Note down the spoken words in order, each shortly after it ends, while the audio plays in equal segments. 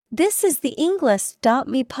This is the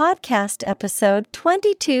English.me podcast episode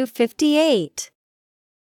 2258.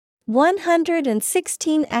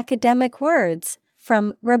 116 academic words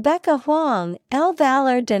from Rebeca Hwang, El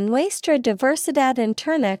valor de nuestra diversidad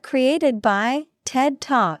interna, created by TED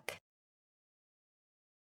Talk.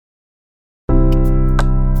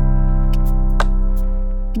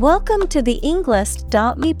 Welcome to the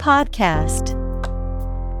English.me podcast.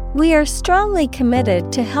 We are strongly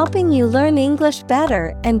committed to helping you learn English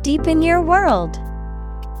better and deepen your world.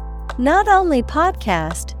 Not only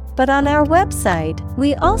podcast, but on our website,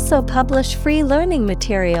 we also publish free learning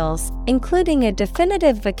materials, including a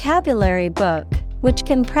definitive vocabulary book, which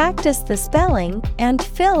can practice the spelling and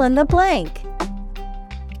fill in the blank.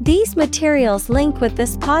 These materials link with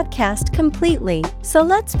this podcast completely, so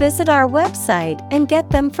let's visit our website and get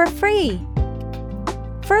them for free.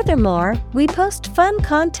 Furthermore, we post fun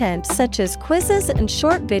content such as quizzes and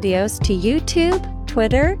short videos to YouTube,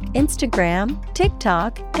 Twitter, Instagram,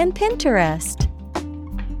 TikTok, and Pinterest.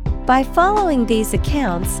 By following these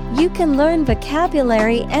accounts, you can learn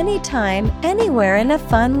vocabulary anytime, anywhere in a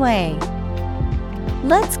fun way.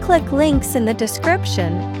 Let's click links in the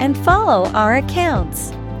description and follow our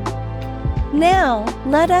accounts. Now,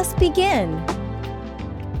 let us begin.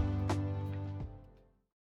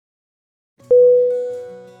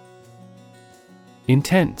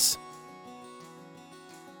 Intense.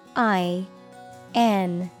 I-N-T-E-N-S-E.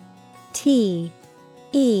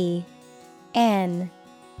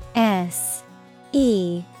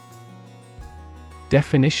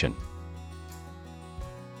 Definition: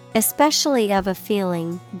 especially of a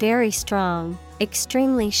feeling, very strong,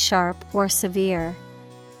 extremely sharp or severe.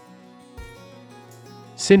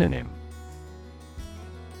 Synonym: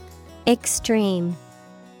 extreme,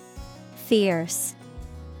 fierce,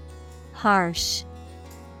 harsh.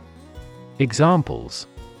 Examples: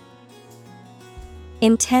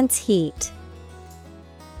 intense heat,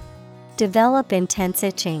 develop intense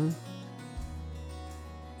itching.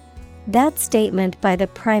 That statement by the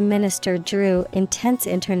Prime Minister drew intense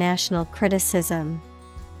international criticism.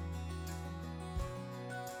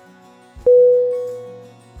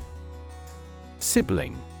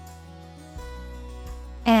 Sibling.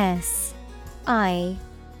 S-I-B-L-I-N-G.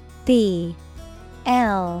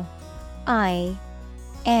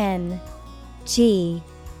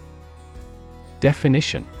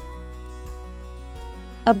 Definition: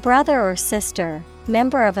 a brother or sister,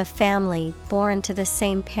 member of a family born to the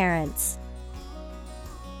same parents.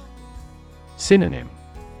 Synonym: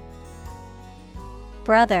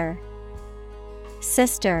 brother,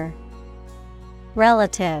 sister,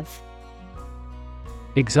 relative.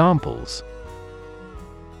 Examples: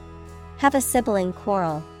 have a sibling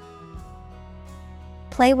quarrel.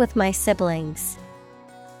 Play with my siblings.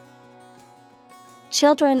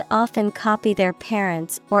 Children often copy their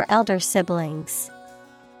parents or elder siblings.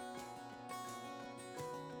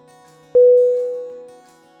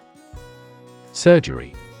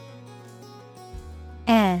 Surgery.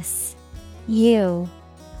 S-U-R-G-E-R-Y.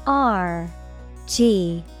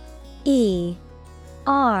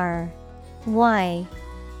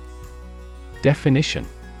 Definition: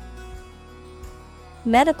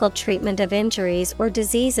 medical treatment of injuries or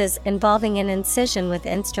diseases involving an incision with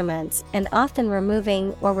instruments and often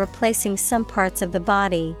removing or replacing some parts of the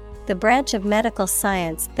body, the branch of medical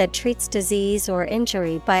science that treats disease or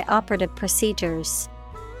injury by operative procedures.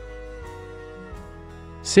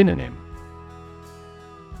 Synonym: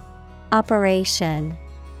 operation,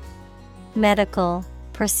 medical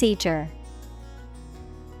procedure.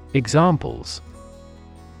 Examples: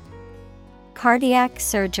 cardiac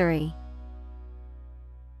surgery.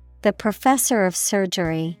 The professor of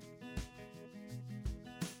surgery.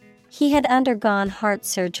 He had undergone heart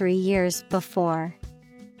surgery years before.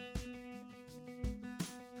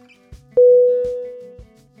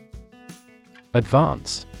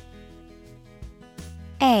 Advance.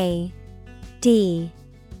 A-D-V-A-N-C-E.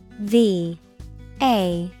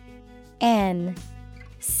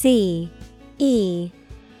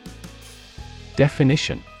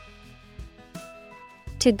 Definition: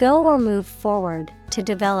 to go or move forward, to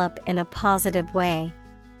develop in a positive way.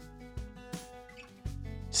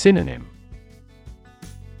 Synonym: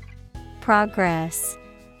 progress,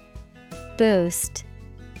 boost,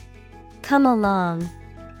 come along.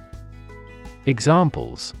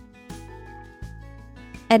 Examples: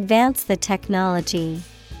 advance the technology.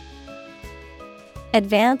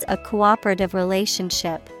 Advance a cooperative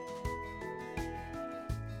relationship.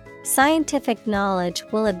 Scientific knowledge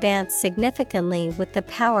will advance significantly with the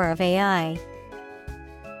power of AI.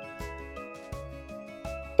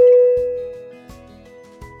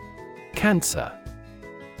 Cancer.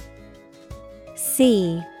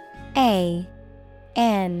 A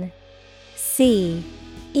N C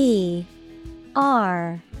E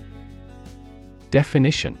R.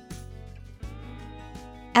 Definition: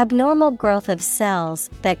 Abnormal growth of cells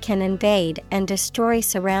that can invade and destroy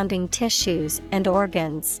surrounding tissues and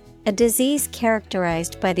organs. A disease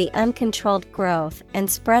characterized by the uncontrolled growth and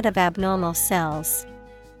spread of abnormal cells.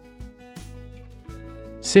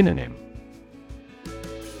 Synonym: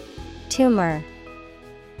 Tumor,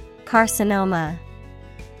 carcinoma,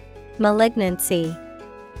 malignancy.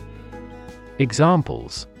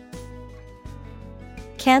 Examples: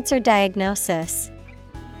 Cancer diagnosis,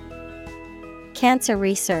 cancer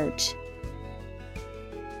research.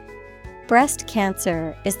 Breast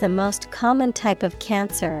cancer is the most common type of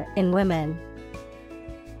cancer in women.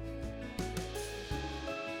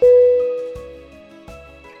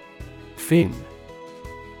 Fin.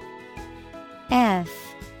 F-I-N.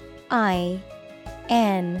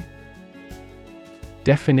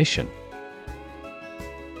 Definition: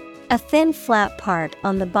 A thin flat part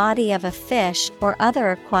on the body of a fish or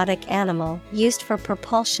other aquatic animal used for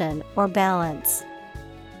propulsion or balance.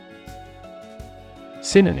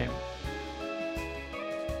 Synonym: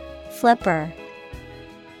 Flipper,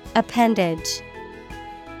 appendage,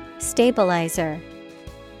 stabilizer.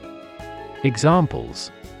 Examples: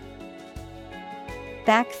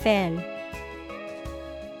 Back fin,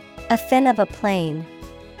 a fin of a plane.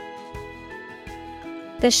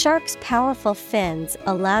 The shark's powerful fins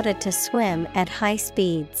allowed it to swim at high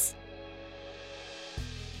speeds.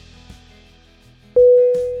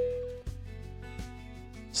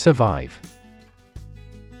 Survive.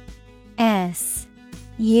 S-U-R-V-I-V-E.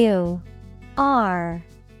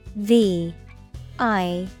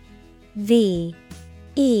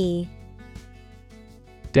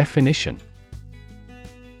 Definition: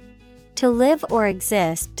 To live or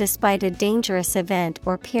exist despite a dangerous event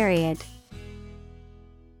or period.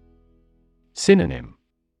 Synonym: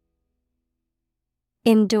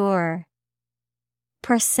 Endure,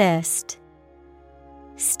 persist,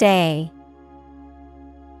 stay.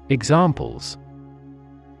 Examples: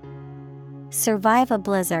 Survive a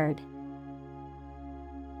blizzard,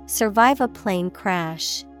 survive a plane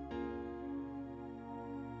crash.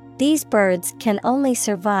 These birds can only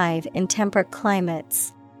survive in temperate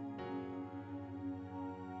climates.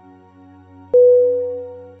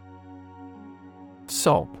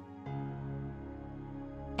 Sob.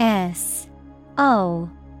 S-O-B.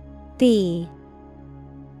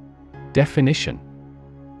 Definition: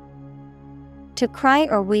 To cry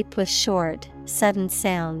or weep with short, sudden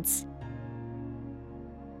sounds.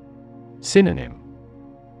 Synonym: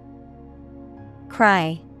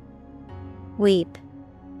 Cry, weep,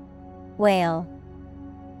 wail.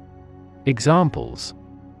 Examples: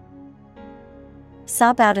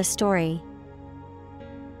 Sob out a story,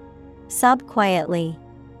 sob quietly.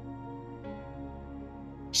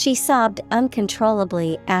 She sobbed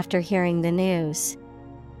uncontrollably after hearing the news.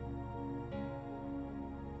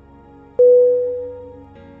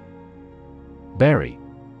 Bury.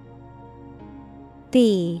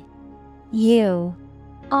 B-U-R-Y.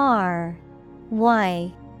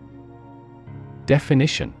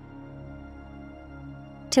 Definition: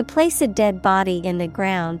 To place a dead body in the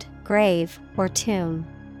ground, grave, or tomb.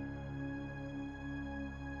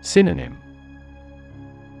 Synonym: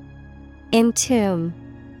 Entomb,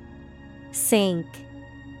 sink,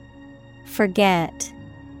 forget.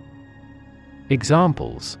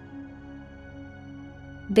 Examples: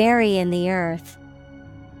 Bury in the earth,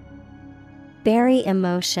 bury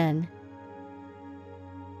emotion.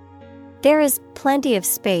 There is plenty of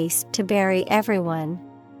space to bury everyone.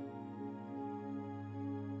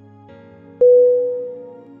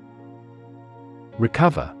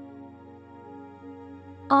 Recover.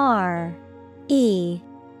 R-E-C-O-V-E-R.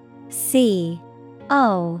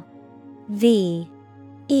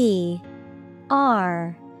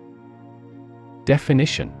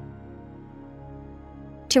 Definition: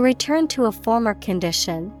 To return to a former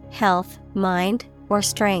condition, health, mind, or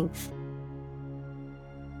strength.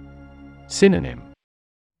 Synonym: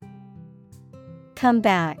 Come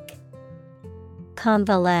back,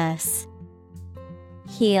 convalesce,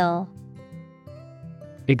 heal.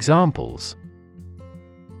 Examples: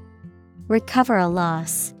 Recover a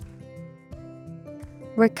loss,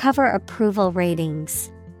 recover approval ratings.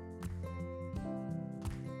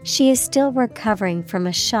 She is still recovering from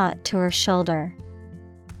a shot to her shoulder.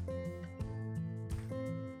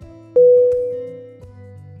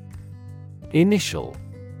 Initial.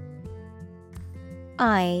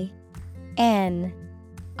 I-N-I-T-I-A-L.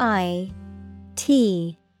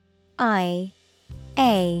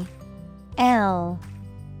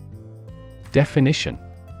 Definition: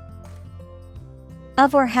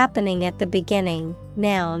 Of or happening at the beginning,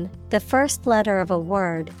 noun, the first letter of a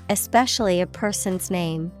word, especially a person's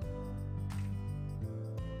name.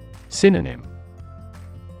 Synonym: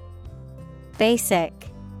 Basic,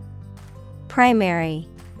 primary,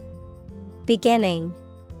 beginning.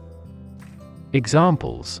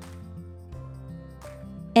 Examples: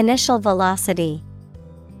 Initial velocity,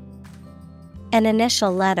 an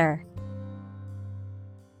initial letter.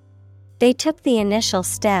 They took the initial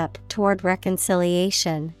step toward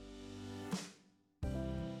reconciliation.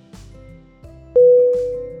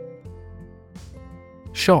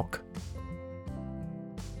 Shock.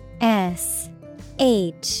 S-H-O-C-K.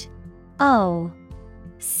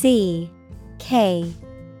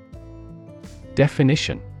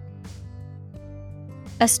 Definition: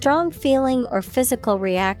 a strong feeling or physical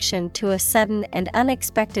reaction to a sudden and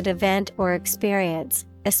unexpected event or experience,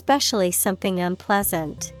 especially something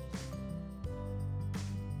unpleasant.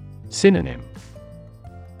 Synonym: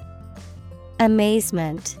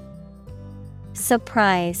 Amazement,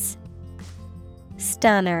 surprise,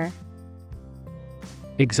 stunner.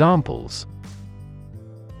 Examples: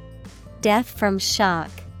 Death from shock,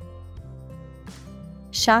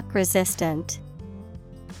 shock resistant.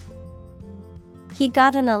 He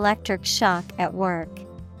got an electric shock at work.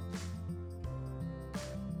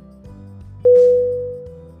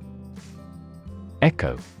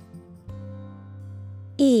 Echo.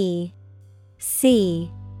 E-C-H-O.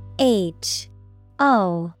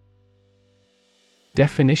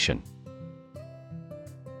 Definition: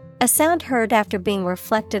 a sound heard after being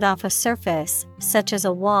reflected off a surface, such as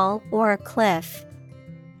a wall or a cliff.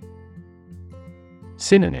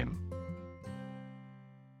 Synonym: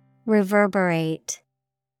 Reverberate,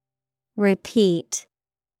 repeat,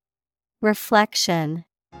 reflection.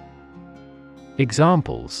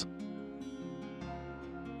 Examples: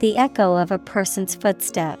 the echo of a person's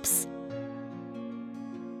footsteps.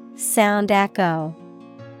 Sound echo.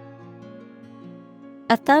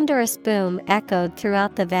 A thunderous boom echoed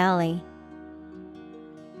throughout the valley.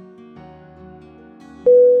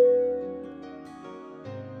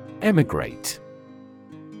 Emigrate.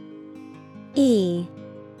 E-M-I-G-R-A-T-E.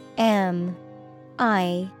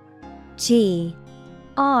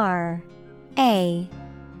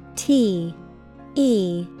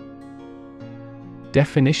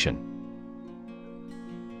 Definition: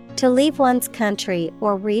 to leave one's country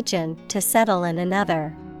or region to settle in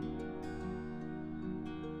another.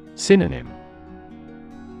 Synonym: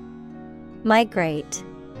 migrate,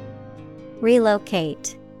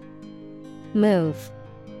 relocate, move.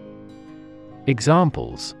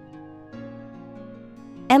 Examples: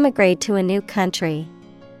 emigrate to a new country.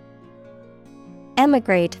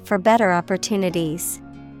 Emigrate for better opportunities.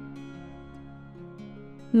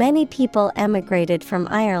 Many people emigrated from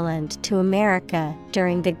Ireland to America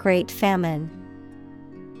during the Great Famine.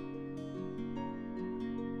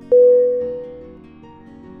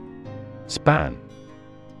 Span.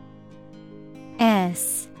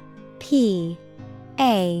 S-P-A-N.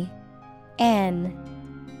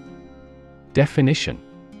 Definition: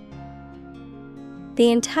 the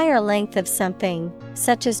entire length of something,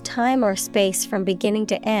 such as time or space from beginning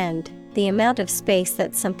to end, the amount of space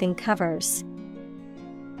that something covers.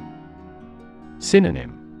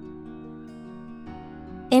 Synonym: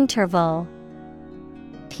 interval,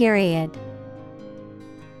 period,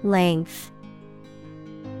 length.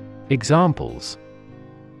 Examples: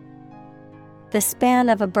 the span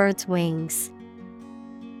of a bird's wings.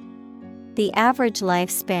 The average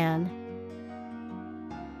lifespan.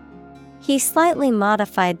 He slightly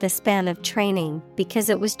modified the span of training because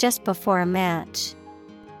it was just before a match.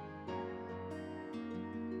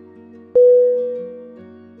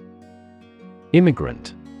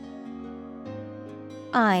 Immigrant.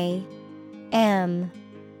 I-M-M-I-G-R-A-N-T.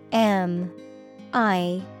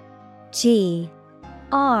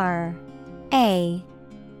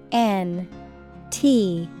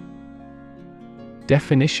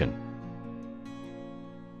 Definition: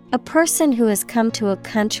 a person who has come to a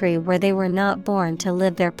country where they were not born to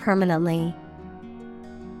live there permanently.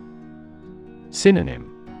 Synonym: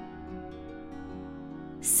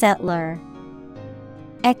 settler,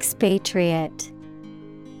 expatriate,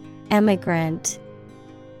 emigrant.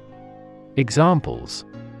 Examples: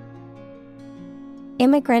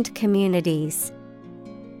 immigrant communities.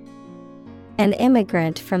 An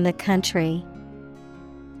immigrant from the country.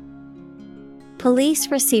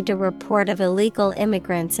 Police received a report of illegal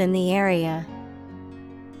immigrants in the area.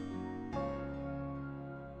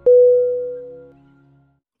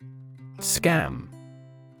 Scam.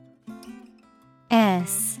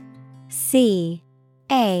 S-C-A-M.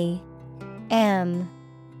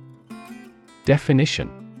 Definition: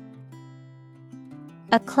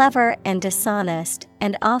 A clever and dishonest,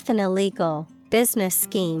 and often illegal, business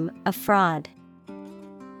scheme of fraud.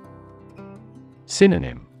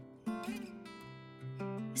 Synonym: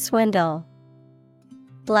 Swindle,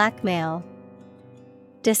 blackmail,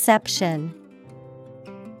 deception.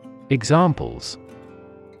 Examples: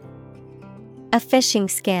 A phishing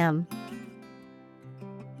scam.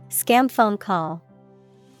 Scam phone call.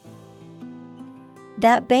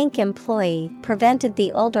 That bank employee prevented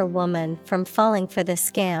the older woman from falling for the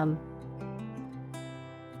scam.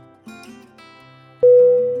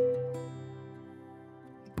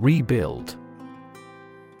 Rebuild.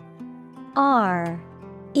 R-E-B-U-I-L-D.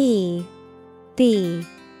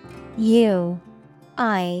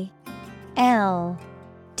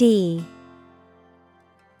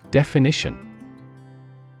 Definition: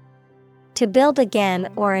 To build again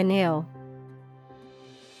or anew.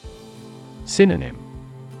 Synonym: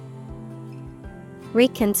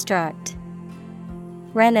 Reconstruct,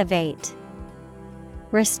 renovate,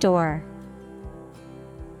 restore.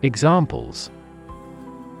 Examples: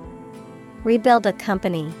 Rebuild a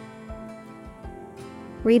company.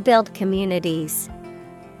 Rebuild communities.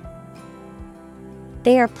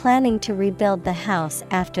 They are planning to rebuild the house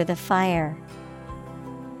after the fire.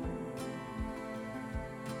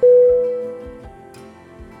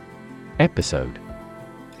 Episode.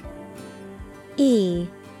 E-P-I-S-O-D-E.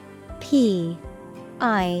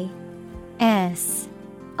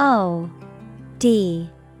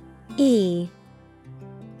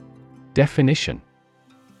 Definition: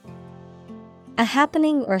 A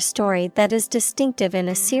happening or story that is distinctive in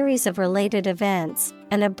a series of related events,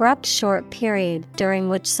 an abrupt short period during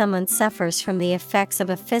which someone suffers from the effects of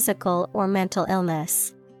a physical or mental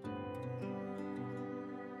illness.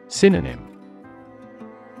 Synonym: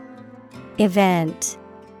 Event,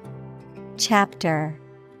 chapter,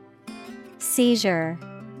 seizure.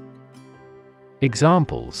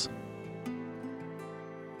 Examples: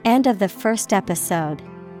 End of the first episode.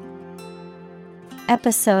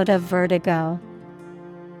 Episode of vertigo.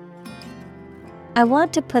 I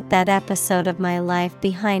want to put that episode of my life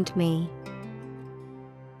behind me.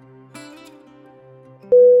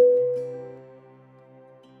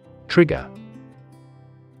 Trigger.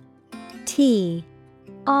 T-R-I-G-G-E-R.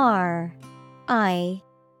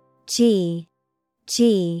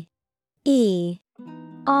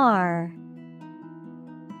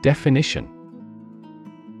 Definition: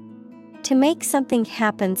 To make something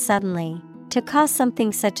happen suddenly, to cause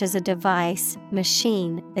something such as a device,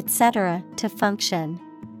 machine, etc., to function.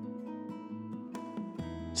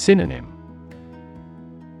 Synonym: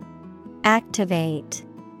 Activate,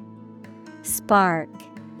 spark,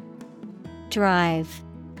 drive.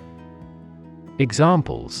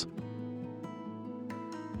 Examples: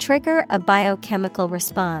 Trigger a biochemical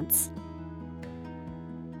response.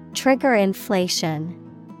 Trigger inflation.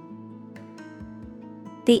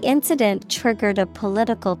 The incident triggered a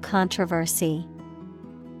political controversy.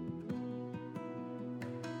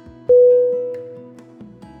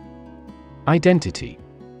 Identity.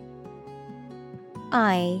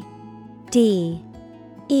 I-D-E-N-T-I-T-Y.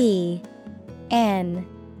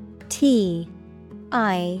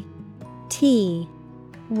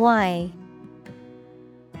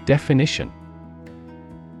 Definition: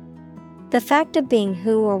 The fact of being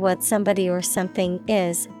who or what somebody or something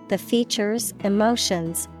is, the features,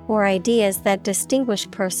 emotions, or ideas that distinguish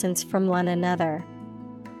persons from one another.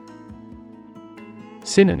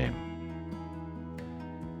 Synonym: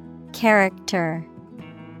 Character,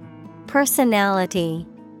 personality,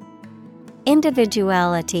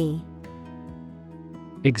 individuality.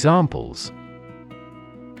 Examples: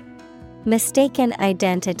 Mistaken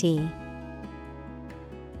identity.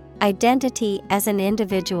 Identity as an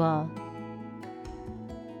individual.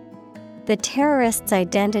 The terrorist's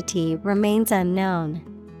identity remains unknown.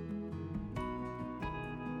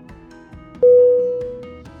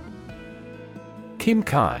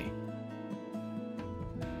 Kimchi.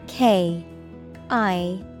 K-I-M-C-H-I.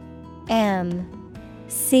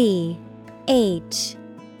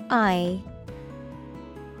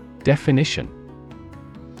 Definition: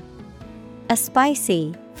 A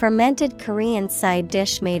spicy, fermented Korean side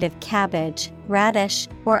dish made of cabbage, radish,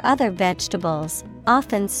 or other vegetables,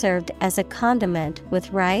 often served as a condiment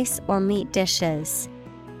with rice or meat dishes.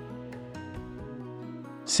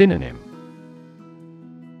 Synonym: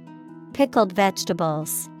 Pickled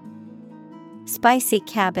vegetables. Spicy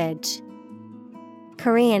cabbage.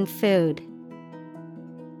 Korean food.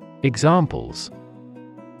 Examples: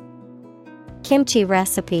 Kimchi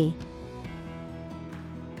recipe.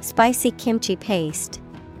 Spicy kimchi paste.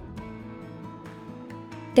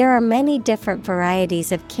 There are many different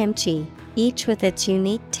varieties of kimchi, each with its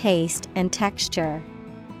unique taste and texture.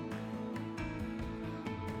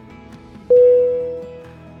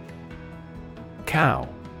 Cow.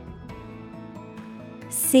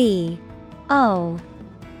 C-O-W.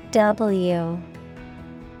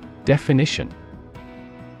 Definition: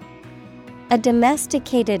 a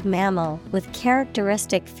domesticated mammal with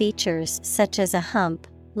characteristic features such as a hump,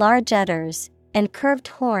 large udders, and curved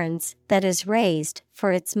horns that is raised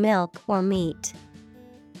for its milk or meat.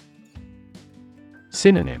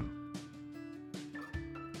 Synonym: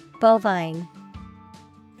 Bovine,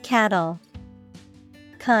 cattle,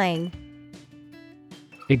 kine.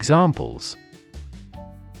 Examples: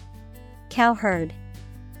 Cowherd,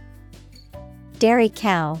 dairy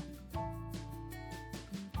cow.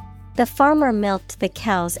 The farmer milked the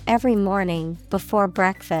cows every morning before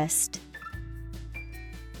breakfast.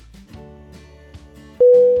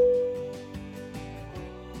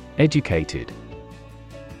 Educated.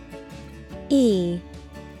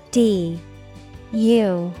 E-D-U-C-A-T-E-D.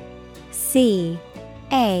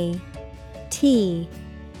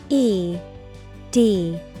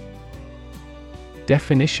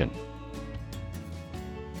 Definition: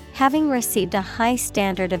 having received a high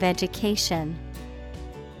standard of education.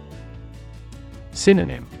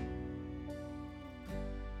 Synonym: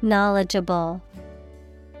 knowledgeable,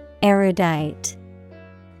 erudite,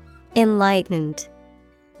 enlightened.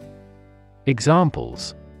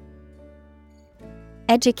 Examples: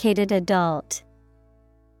 educated adult,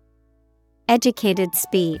 educated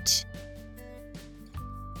speech.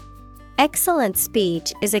 Excellent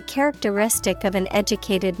speech is a characteristic of an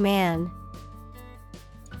educated man.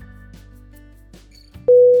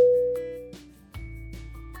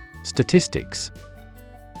 Statistics.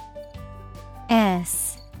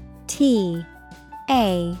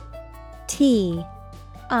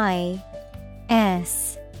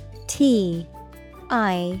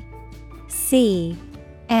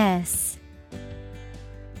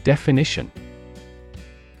 Definition: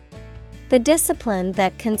 the discipline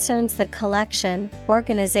that concerns the collection,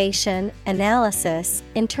 organization, analysis,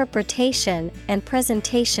 interpretation, and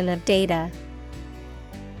presentation of data.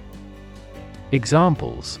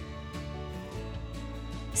 Examples: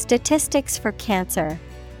 statistics for cancer.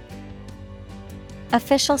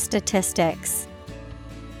 Official statistics.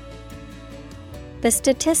 The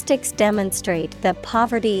statistics demonstrate that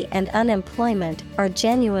poverty and unemployment are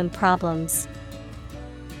genuine problems.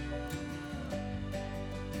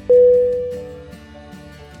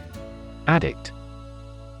 Addict.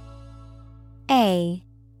 A-D-D-I-C-T.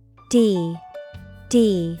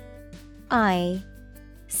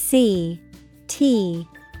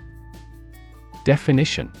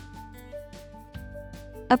 Definition: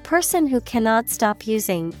 a person who cannot stop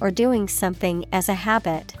using or doing something as a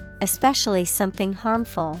habit, especially something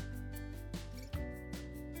harmful.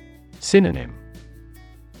 Synonym: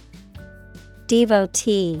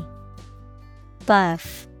 devotee,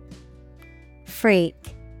 buff, freak.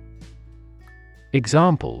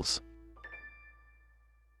 Examples: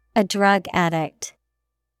 a drug addict,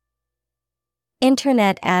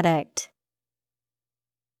 internet addict.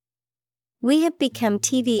 We have become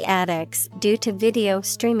TV addicts due to video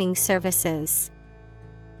streaming services.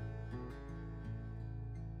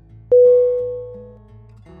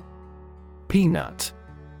 Peanut.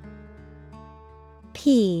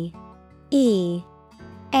 P-E-A-N-U-T.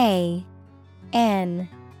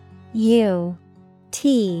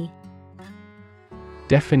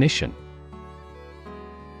 Definition: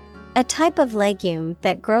 a type of legume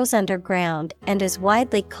that grows underground and is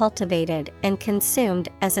widely cultivated and consumed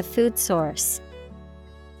as a food source.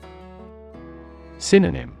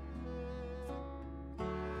 Synonym: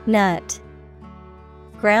 nut,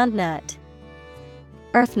 groundnut,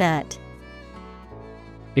 earthnut.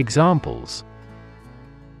 Examples: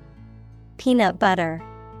 peanut butter,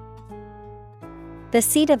 the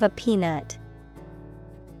seed of a peanut.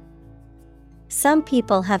 Some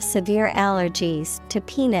people have severe allergies to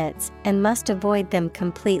peanuts and must avoid them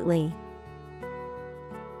completely.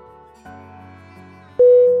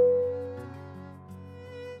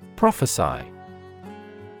 Prophesy.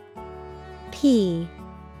 P-R-O-P-H-E-S-Y.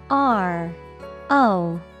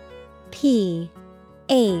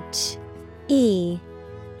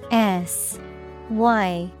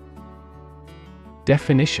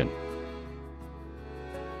 Definition: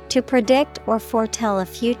 to predict or foretell a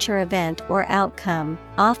future event or outcome,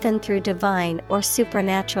 often through divine or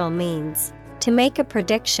supernatural means. To make a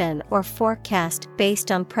prediction or forecast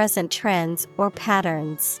based on present trends or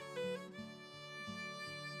patterns.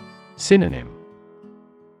 Synonym: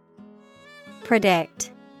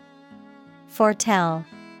 predict, foretell,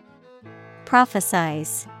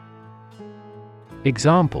 prophesize.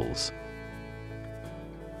 Examples: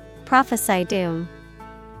 prophesy doom,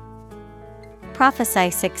 prophesy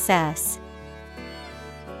success.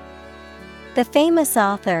 The famous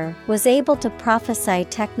author was able to prophesy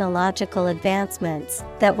technological advancements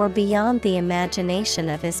that were beyond the imagination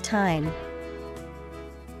of his time.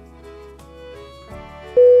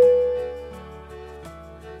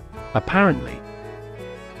 Apparently.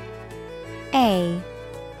 A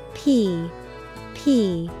P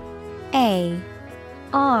P A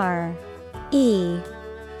R E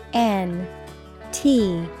N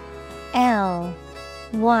T L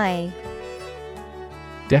Y.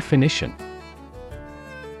 Definition.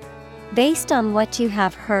 Based on what you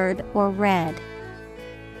have heard or read.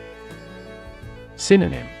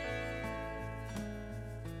 Synonym.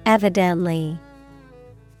 Evidently,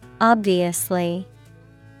 obviously,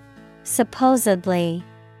 supposedly.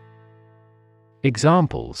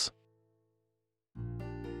 Examples.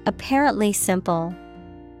 Apparently simple.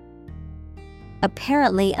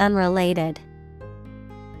 Apparently unrelated.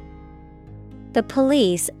 The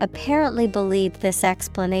police apparently believed this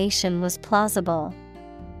explanation was plausible.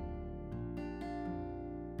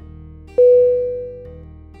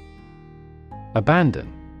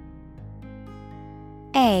 Abandon.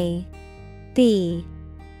 A B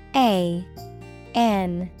A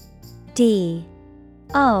N D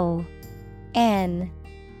O N.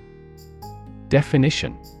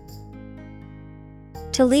 Definition.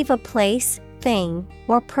 To leave a place, thing,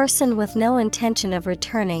 or person with no intention of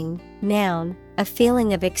returning. Noun, a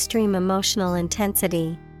feeling of extreme emotional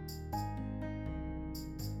intensity.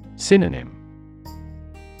 Synonym.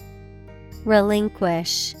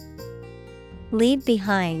 Relinquish. Leave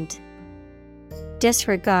behind.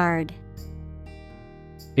 Disregard.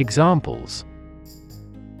 Examples.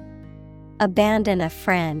 Abandon a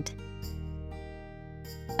friend.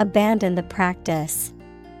 Abandon the practice.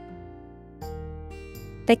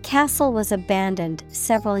 The castle was abandoned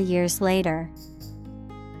several years later.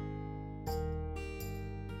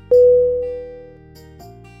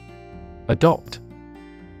 Adopt.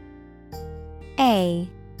 A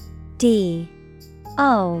D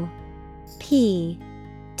O P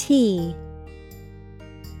T.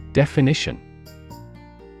 Definition.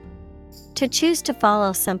 To choose to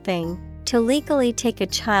follow something, to legally take a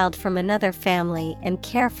child from another family and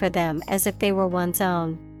care for them as if they were one's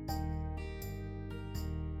own.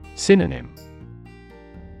 Synonym.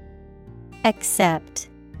 Accept.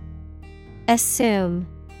 Assume.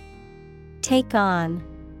 Take on.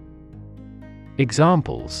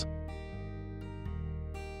 Examples.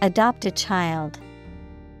 Adopt a child.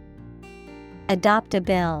 Adopt a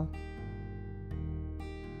bill.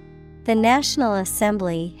 The National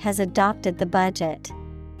Assembly has adopted the budget.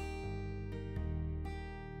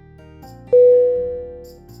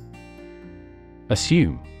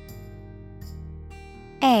 Assume.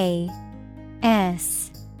 A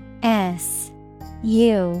S S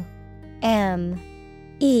U M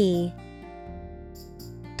E.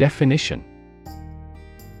 Definition.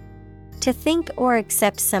 To think or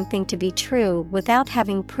accept something to be true without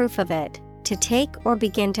having proof of it, to take or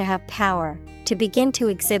begin to have power, to begin to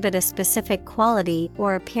exhibit a specific quality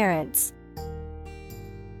or appearance.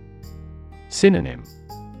 Synonym.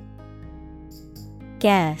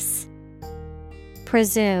 Guess.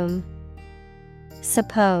 Presume.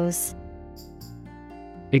 Suppose.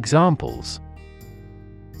 Examples.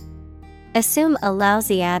 Assume a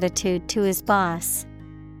lousy attitude to his boss.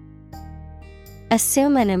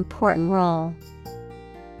 Assume an important role.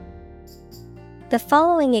 The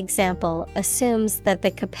following example assumes that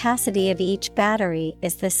the capacity of each battery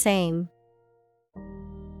is the same.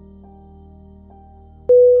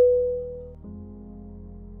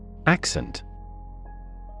 Accent.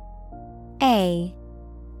 A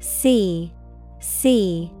C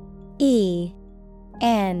C E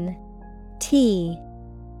N T.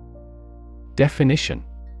 Definition.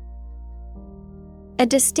 A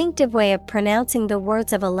distinctive way of pronouncing the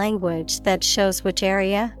words of a language that shows which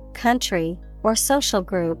area, country, or social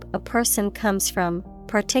group a person comes from,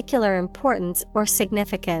 particular importance or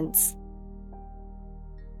significance.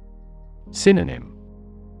 Synonym.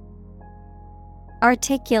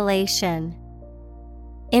 Articulation.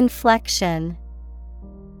 Inflection.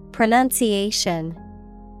 Pronunciation.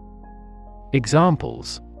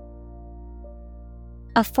 Examples.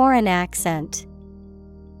 A foreign accent.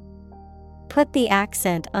 Put the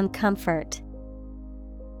accent on comfort.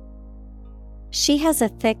 She has a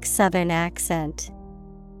thick Southern accent.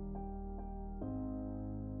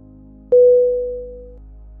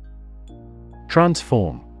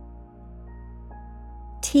 Transform.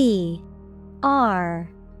 T R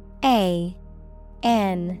A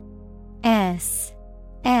N S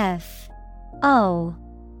F O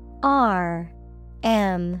R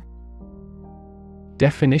M.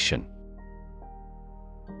 Definition.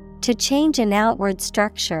 To change an outward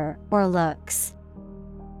structure or looks.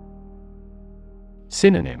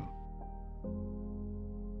 Synonym: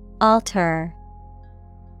 Alter,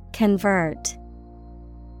 convert,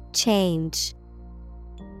 change.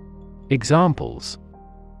 Examples: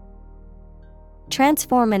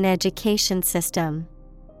 Transform an education system.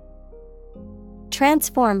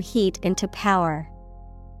 Transform heat into power.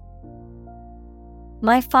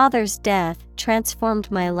 My father's death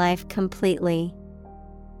transformed my life completely.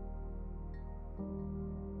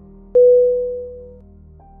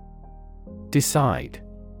 Decide.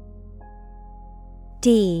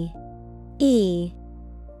 D-E-C-I-D-E.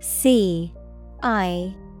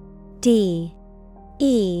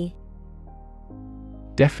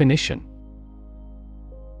 Definition: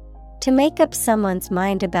 To make up someone's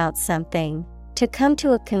mind about something, to come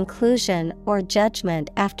to a conclusion or judgment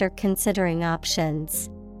after considering options.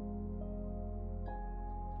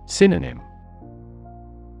 Synonym: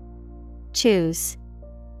 Choose,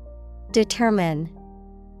 determine,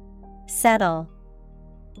 settle.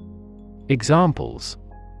 Examples: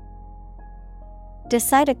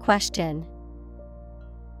 Decide a question.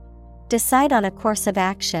 Decide on a course of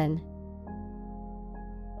action.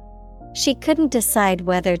 She couldn't decide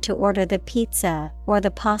whether to order the pizza or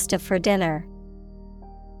the pasta for dinner.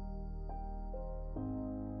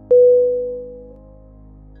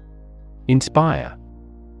 Inspire.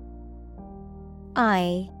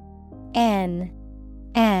 I-N-S-P-I-R-E.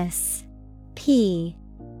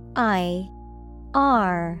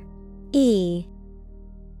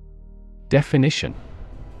 Definition: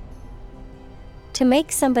 To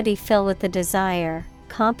make somebody feel with the desire,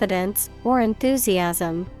 confidence, or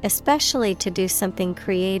enthusiasm, especially to do something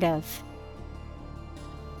creative.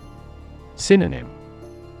 Synonym: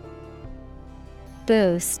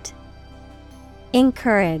 Boost,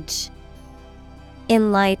 encourage,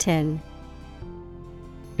 enlighten.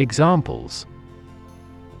 Examples: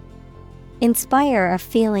 Inspire a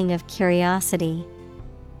feeling of curiosity.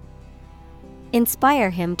 Inspire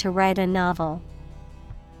him to write a novel.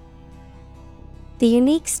 The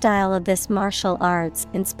unique style of this martial arts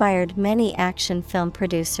inspired many action film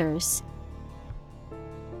producers.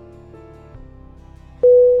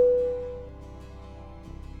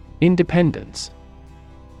 Independence.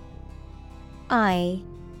 I-N-D-E-P-E-N-D-E-N-C-E.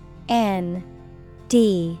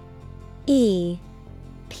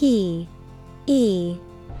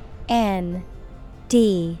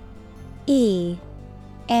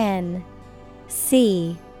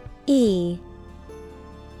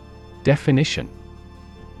 Definition: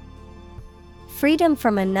 Freedom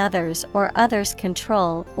from another's or others'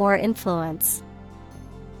 control or influence.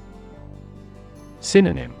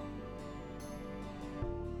 Synonym: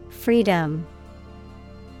 Freedom,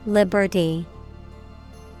 liberty,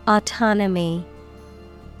 autonomy.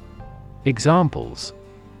 Examples: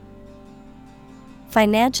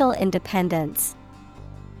 Financial independence.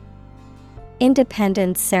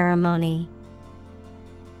 Independence ceremony.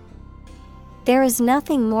 There is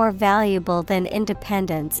nothing more valuable than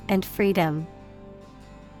independence and freedom.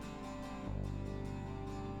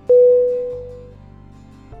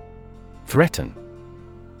 Threaten.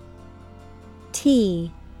 T-H-R-E-A-T-E-N.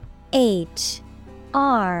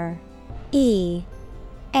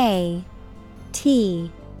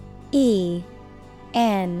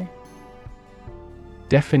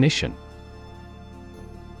 Definition: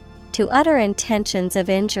 To utter intentions of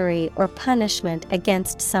injury or punishment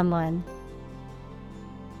against someone.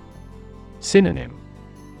 Synonym: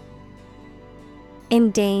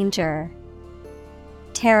 Endanger,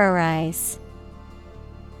 terrorize,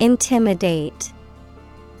 intimidate.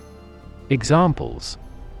 Examples: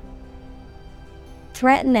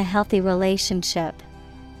 Threaten a healthy relationship.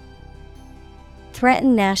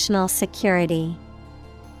 Threaten national security.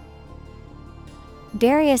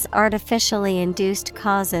 Various artificially induced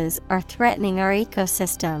causes are threatening our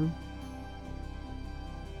ecosystem.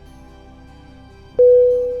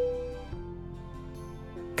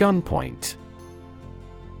 Gunpoint.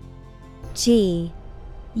 G-U-N-P-O-I-N-T.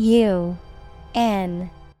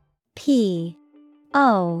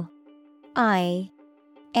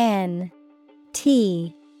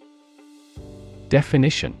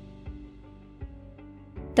 Definition: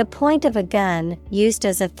 The point of a gun used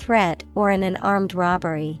as a threat or in an armed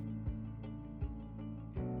robbery.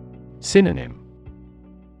 Synonym: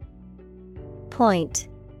 Point,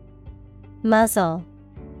 muzzle.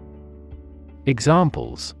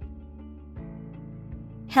 Examples: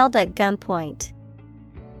 Held at gunpoint.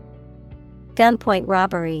 Gunpoint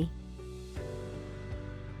robbery.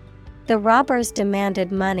 The robbers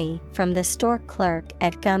demanded money from the store clerk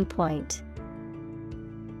at gunpoint.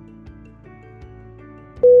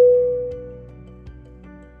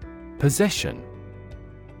 Possession.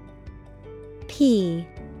 Possession.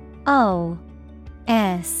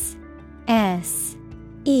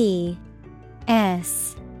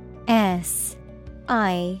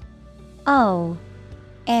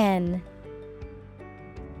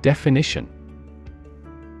 Definition.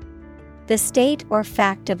 The state or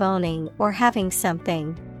fact of owning or having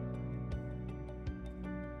something.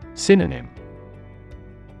 Synonym.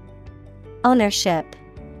 Ownership,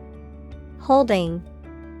 holding,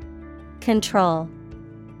 control.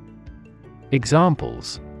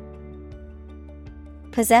 Examples.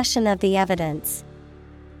 Possession of the evidence.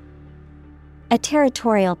 A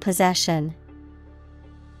territorial possession.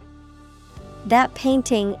 That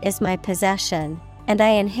painting is my possession, and I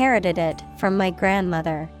inherited it from my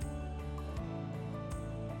grandmother.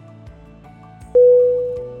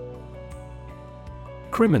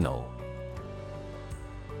 Criminal.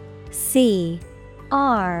 CRIMINAL.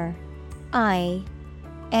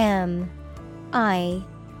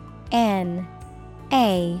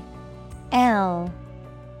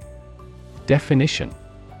 Definition.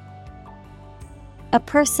 A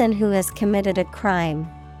person who has committed a crime.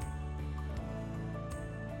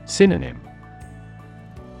 Synonym.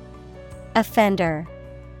 Offender,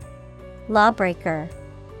 lawbreaker,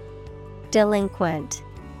 delinquent.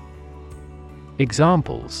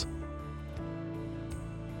 Examples.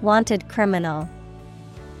 Wanted criminal.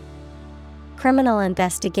 Criminal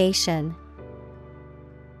investigation.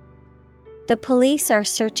 The police are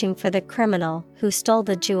searching for the criminal who stole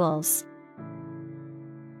the jewels.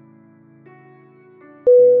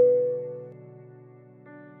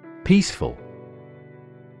 Peaceful.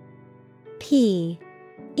 Peaceful.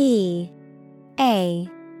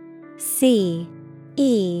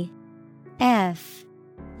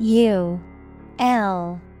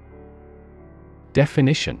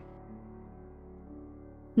 Definition.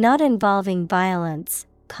 Not involving violence,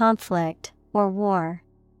 conflict, or war.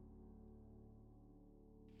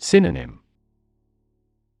 Synonym.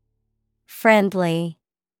 Friendly,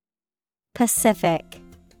 pacific,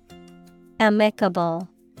 amicable.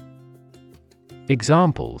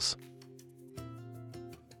 Examples.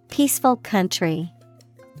 Peaceful country.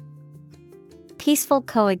 Peaceful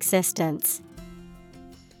coexistence.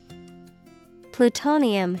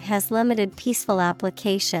 Plutonium has limited peaceful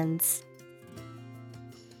applications.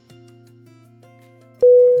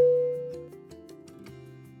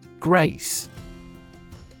 Grace.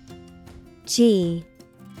 GRACE.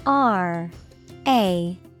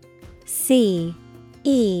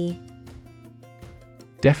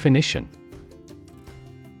 Definition.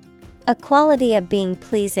 A quality of being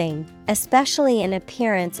pleasing, especially in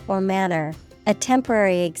appearance or manner, a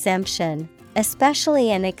temporary exemption,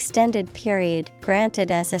 especially an extended period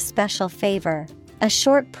granted as a special favor, a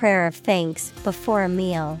short prayer of thanks before a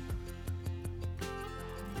meal.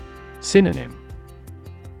 Synonym.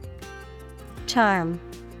 Charm,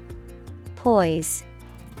 poise,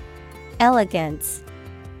 elegance.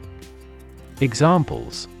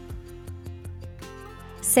 Examples.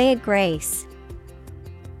 Say a grace.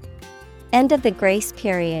 End of the grace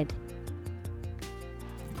period.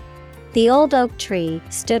 The old oak tree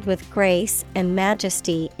stood with grace and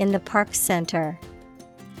majesty in the park center.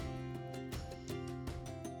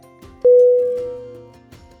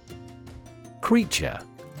 Creature.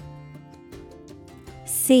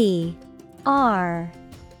 CREATURE.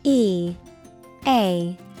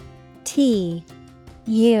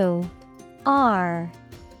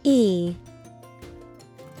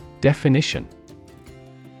 Definition.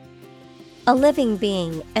 A living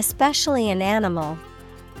being, especially an animal.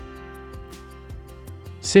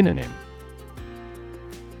 Synonym.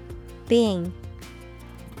 Being,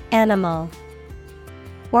 animal,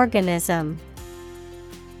 organism.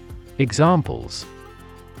 Examples.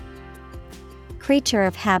 Creature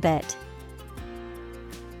of habit.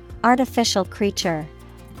 Artificial creature.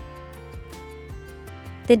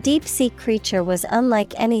 The deep-sea creature was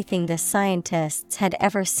unlike anything the scientists had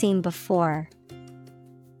ever seen before.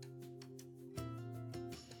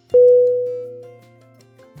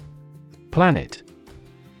 Planet.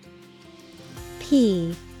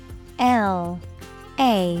 PLANET.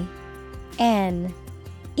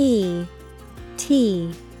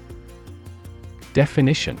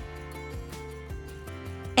 Definition.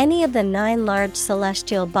 Any of the 9 large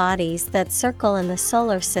celestial bodies that circle in the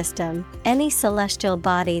solar system, any celestial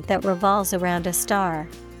body that revolves around a star.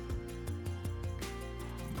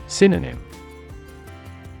 Synonym.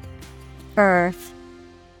 Earth,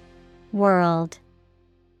 world,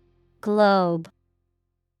 globe.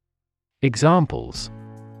 Examples.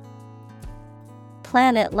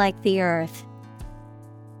 Planet like the Earth.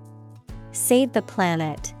 Save the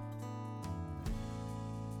planet.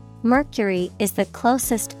 Mercury is the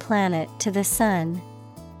closest planet to the Sun.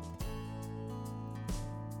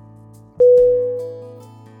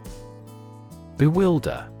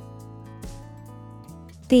 Bewilder.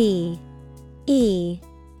 B-E-W-I-L-D-E-R.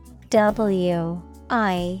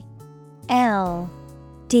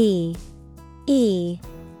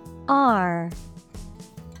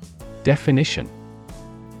 Definition: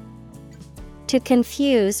 to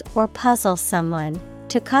confuse or puzzle someone,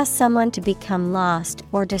 to cause someone to become lost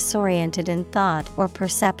or disoriented in thought or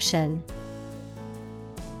perception.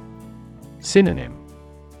 Synonym: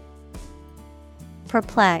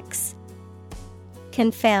 Perplex,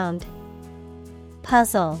 confound,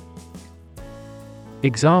 puzzle.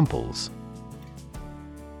 Examples: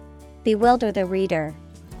 bewilder the reader,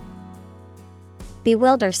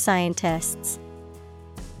 bewilder scientists.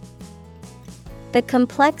 The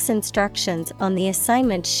complex instructions on the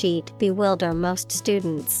assignment sheet bewilder most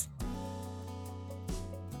students.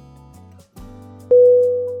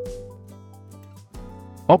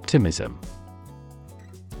 Optimism.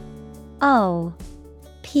 O-P-T-I-M-I-S-M.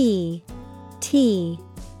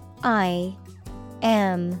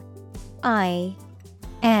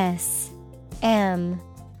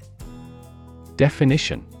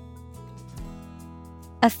 Definition: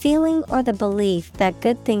 a feeling or the belief that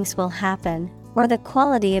good things will happen, or the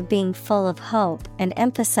quality of being full of hope and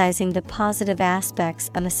emphasizing the positive aspects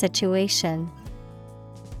of a situation.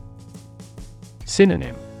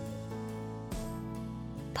 Synonym: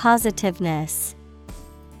 positiveness,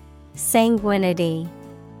 sanguinity,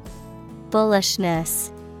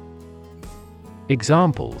 bullishness.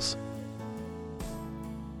 Examples: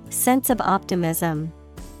 sense of optimism,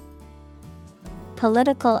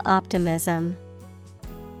 political optimism.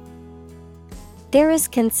 There is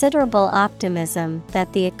considerable optimism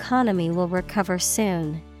that the economy will recover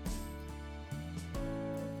soon.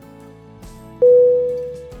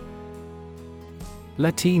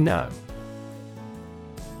 Latino.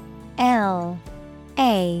 L-A-T-I-N-O.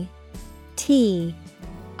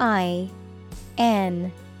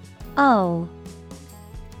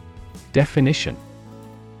 Definition: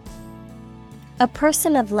 a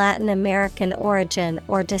person of Latin American origin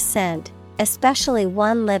or descent, especially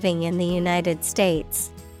one living in the United States.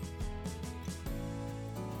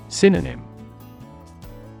 Synonym: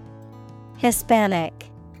 Hispanic,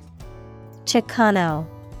 Chicano.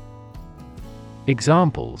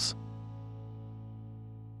 Examples: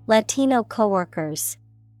 Latino coworkers,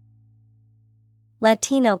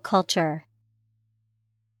 Latino culture.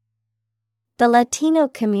 The Latino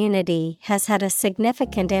community has had a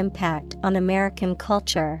significant impact on American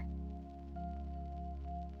culture.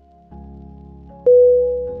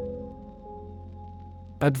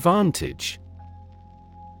 Advantage.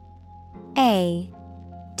 A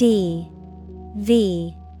D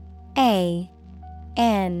V A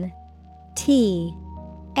N T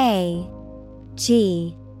A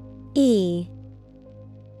G E.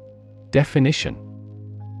 Definition: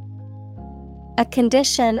 a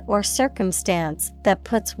condition or circumstance that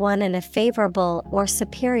puts one in a favorable or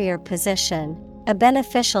superior position, a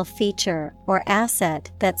beneficial feature or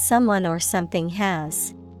asset that someone or something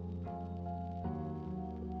has.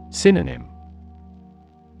 Synonym: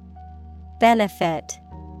 benefit,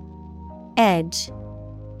 edge,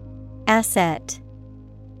 asset.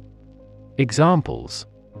 Examples: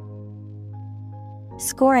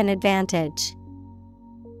 score an advantage,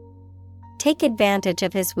 take advantage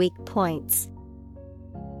of his weak points.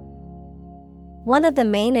 One of the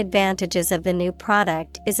main advantages of the new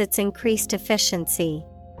product is its increased efficiency.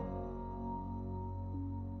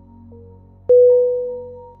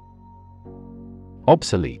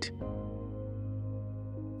 Obsolete.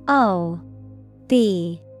 O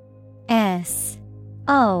B S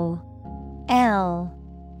O L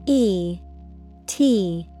E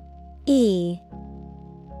T E.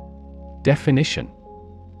 Definition: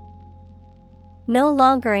 no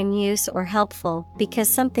longer in use or helpful because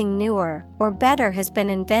something newer or better has been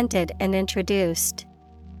invented and introduced.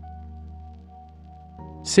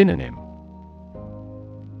 Synonym: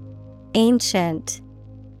 ancient,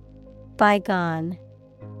 bygone,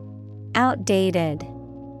 outdated.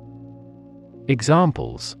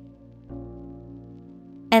 Examples: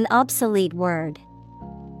 an obsolete word,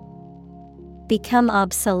 become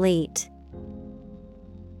obsolete.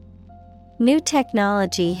 New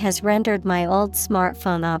technology has rendered my old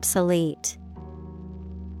smartphone obsolete.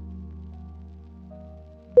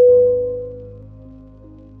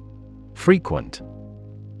 Frequent.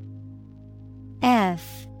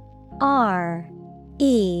 F R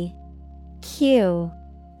E Q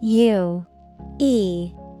U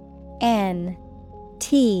E N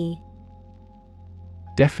T.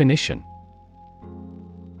 Definition: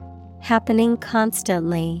 happening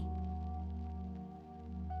constantly.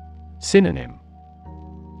 Synonym: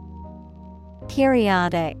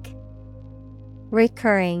 Periodic,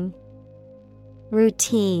 recurring,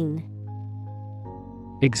 routine.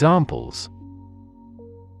 Examples: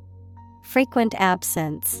 Frequent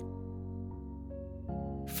absence,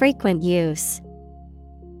 frequent use.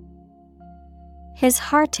 His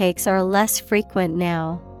heartaches are less frequent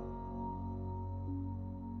now.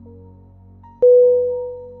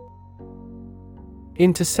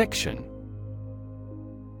 Intersection.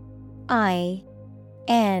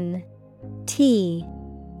 INTERSECTION.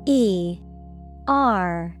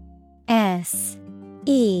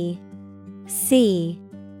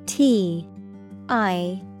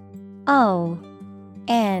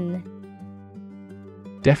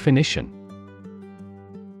 Definition: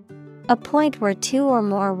 A point where two or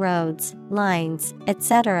more roads, lines,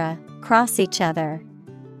 etc., cross each other.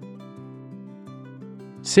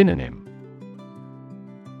 Synonym: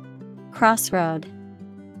 Crossroad,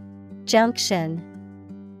 junction,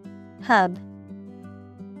 hub.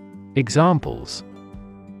 Examples: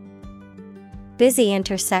 Busy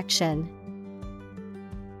intersection.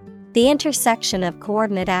 The intersection of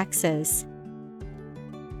coordinate axes.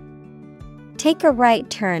 Take a right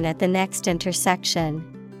turn at the next intersection.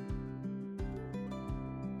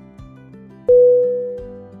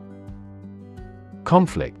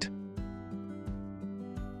 Conflict.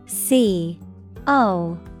 CONFLICT.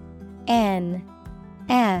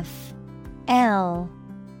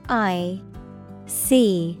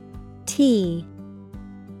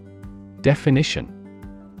 Definition: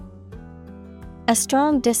 A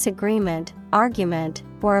strong disagreement, argument,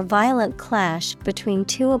 or a violent clash between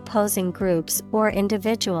two opposing groups or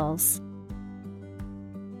individuals.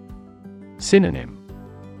 Synonym: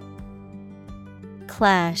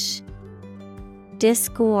 Clash,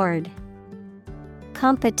 discord,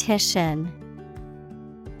 competition.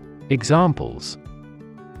 Examples: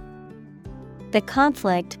 The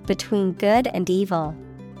conflict between good and evil.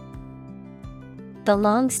 The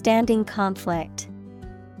long-standing conflict.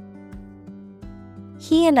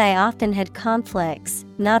 He and I often had conflicts,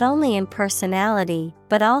 not only in personality,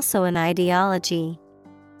 but also in ideology.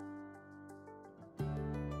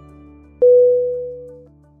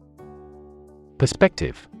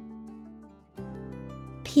 Perspective.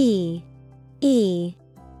 PERSPECTIVE.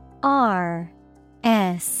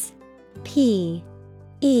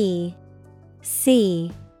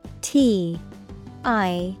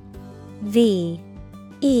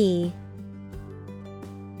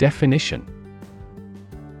 Definition: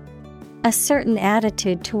 A certain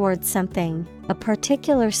attitude towards something, a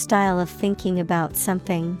particular style of thinking about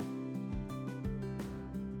something.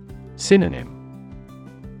 Synonym: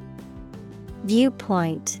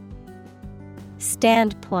 Viewpoint,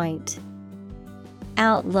 standpoint,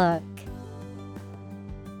 outlook.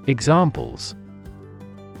 Examples: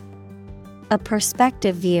 A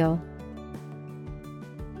perspective view.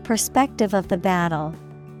 Perspective of the battle.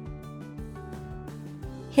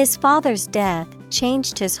 His father's death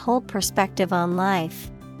changed his whole perspective on life.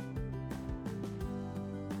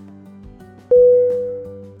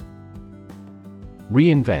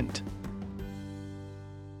 Reinvent.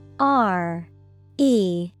 REINVENT.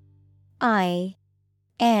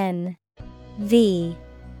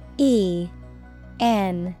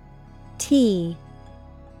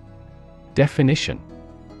 Definition: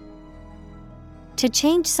 To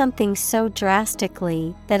change something so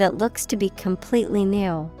drastically that it looks to be completely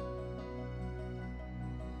new.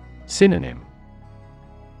 Synonym: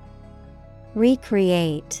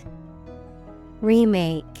 Recreate,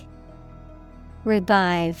 remake,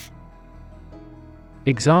 revive.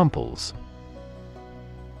 Examples: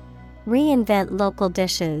 Reinvent local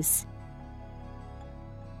dishes.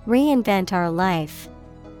 Reinvent our life.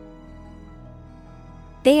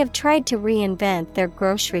 They have tried to reinvent their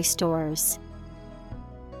grocery stores.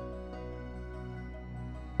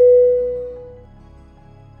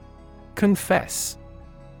 Confess.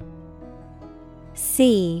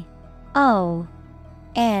 CONFESS.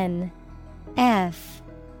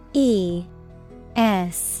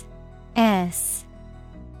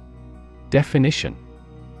 Definition: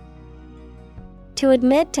 To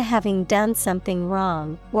admit to having done something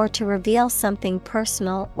wrong or to reveal something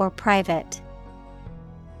personal or private.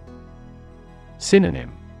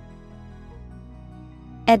 Synonym: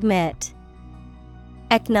 Admit,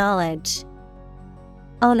 acknowledge,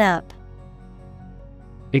 own up.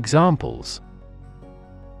 Examples: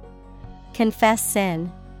 Confess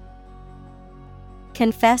sin.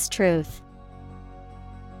 Confess truth.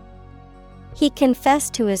 He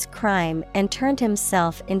confessed to his crime and turned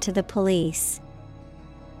himself into the police.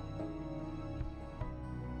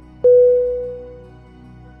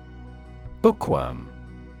 Bookworm.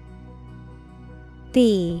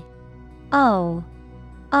 BOOKWORM.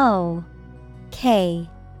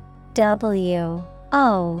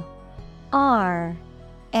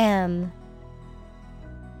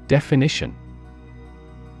 Definition: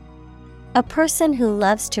 a person who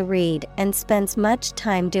loves to read and spends much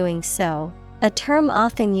time doing so, a term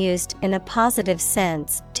often used in a positive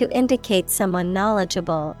sense to indicate someone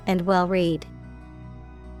knowledgeable and well-read.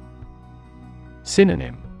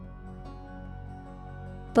 Synonym: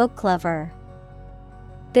 Book lover,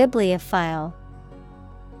 bibliophile,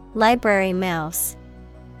 library mouse.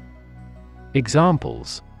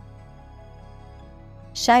 Examples: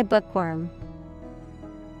 Shy bookworm,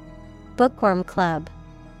 bookworm club.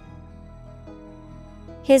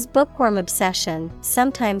 His bookworm obsession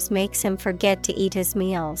sometimes makes him forget to eat his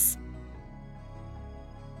meals.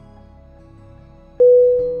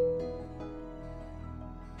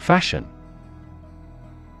 Fashion.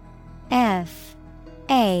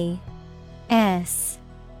 FASHION.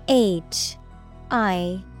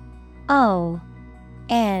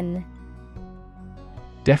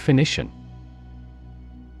 Definition: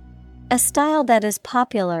 a style that is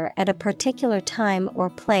popular at a particular time or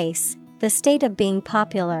place, the state of being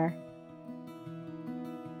popular.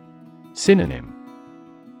 Synonym: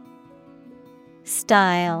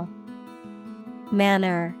 Style,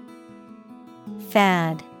 manner,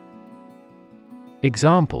 fad.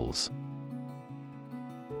 Examples: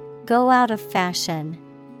 go out of fashion,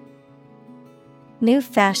 new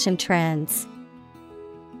fashion trends.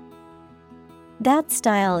 That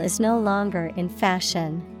style is no longer in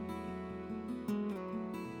fashion.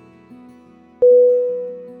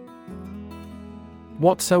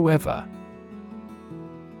 Whatsoever.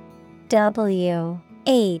 WHATSOEVER.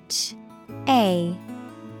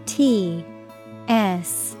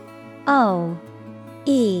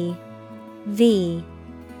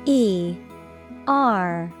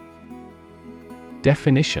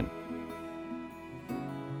 Definition: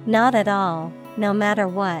 not at all, no matter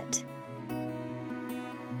what.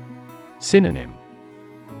 Synonym: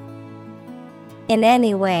 in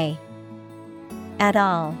any way, at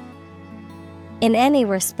all, in any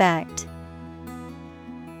respect.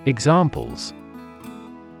 Examples: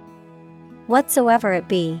 whatsoever it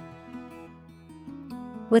be,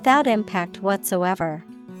 without impact whatsoever.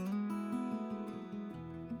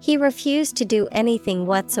 He refused to do anything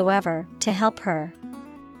whatsoever to help her.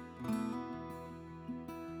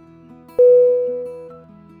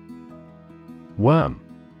 Worm.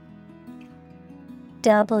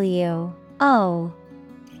 WORM.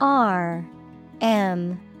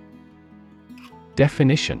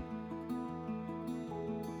 Definition: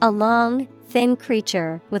 a long, thin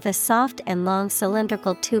creature with a soft and long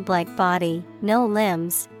cylindrical tube-like body, no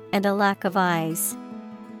limbs, and a lack of eyes.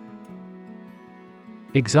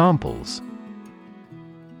 Examples: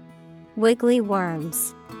 wiggly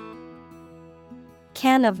worms,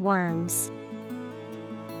 can of worms.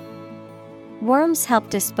 Worms help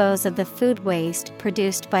dispose of the food waste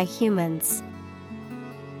produced by humans.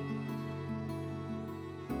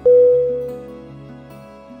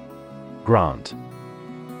 Grant.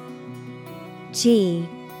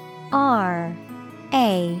 GRANT.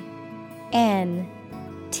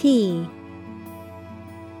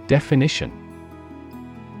 Definition: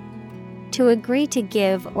 to agree to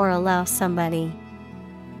give or allow somebody.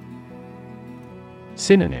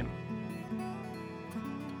 Synonym: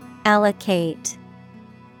 allocate,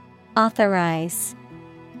 authorize,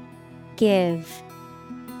 give.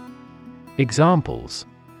 Examples: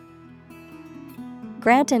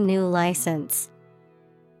 grant a new license,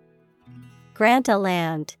 grant a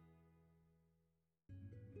land.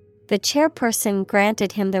 The chairperson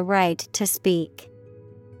granted him the right to speak.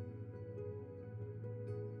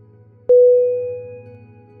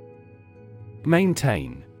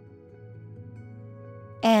 Maintain.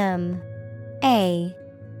 MAINTAIN.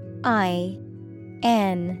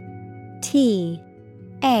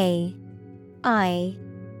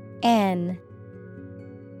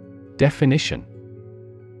 Definition: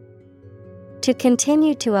 to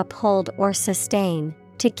continue to uphold or sustain,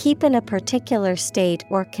 to keep in a particular state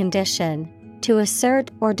or condition, to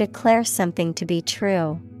assert or declare something to be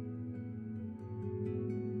true.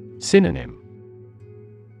 Synonym: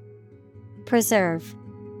 preserve,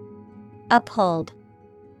 uphold,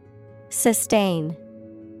 sustain.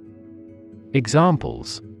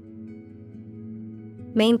 Examples: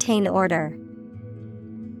 maintain order,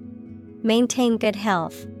 maintain good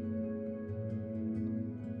health.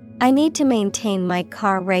 I need to maintain my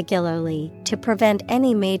car regularly to prevent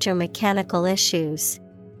any major mechanical issues.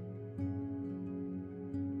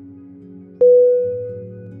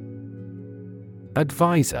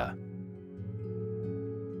 Advisor.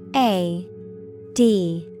 A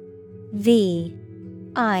D V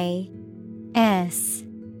I S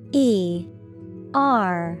E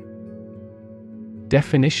R.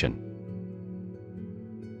 Definition: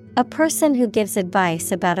 A person who gives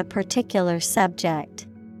advice about a particular subject.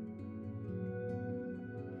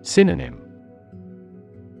 Synonym: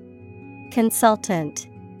 Consultant,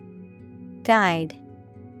 guide,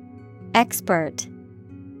 expert.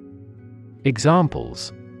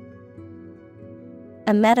 Examples: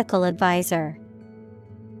 A medical advisor,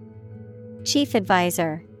 chief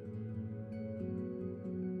advisor.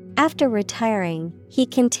 After retiring, he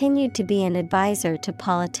continued to be an advisor to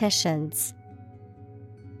politicians.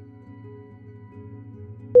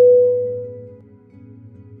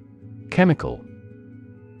 Chemical.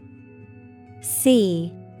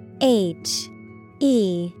 C H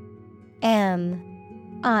E M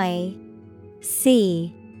I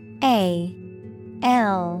C A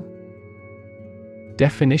L.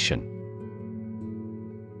 Definition: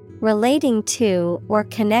 Relating to or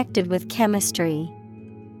connected with chemistry.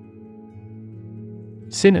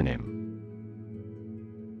 Synonym: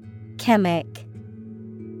 Chemic,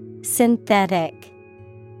 synthetic.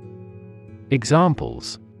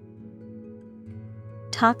 Examples: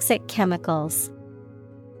 Toxic chemicals.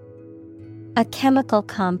 A chemical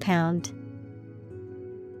compound.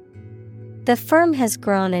 The firm has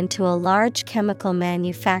grown into a large chemical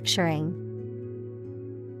manufacturing.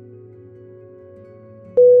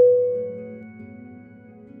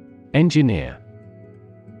 Engineer.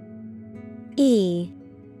 E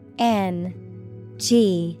N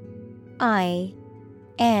G I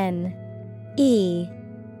N E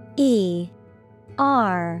E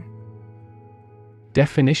R.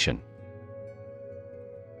 Definition: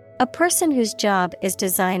 A person whose job is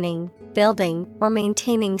designing, building, or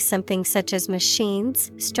maintaining something such as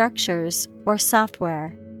machines, structures, or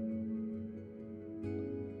software.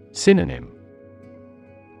 Synonym: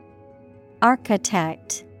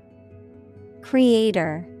 Architect,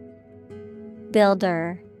 creator,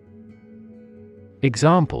 builder.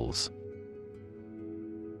 Examples: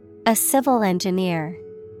 A civil engineer.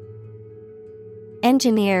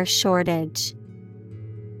 Engineer shortage.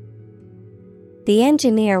 The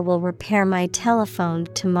engineer will repair my telephone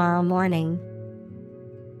tomorrow morning.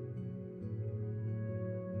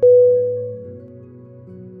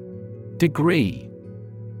 Degree.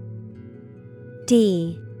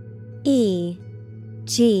 D E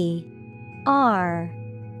G R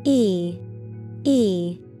E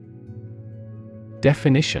E.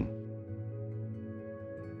 Definition: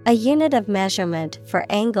 A unit of measurement for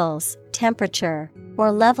angles, temperature,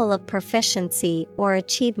 or level of proficiency or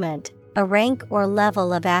achievement, a rank or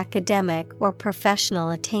level of academic or professional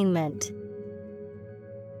attainment.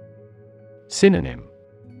 Synonym: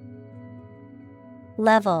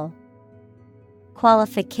 Level,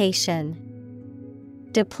 qualification,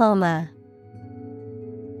 diploma.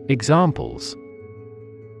 Examples: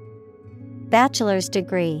 Bachelor's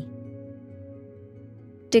degree.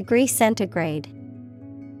 Degree centigrade.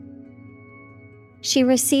 She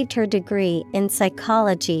received her degree in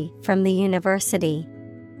psychology from the university.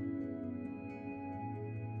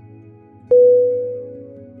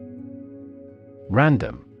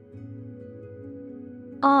 Random.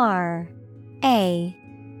 R A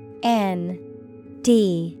N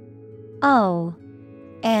D O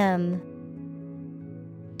M.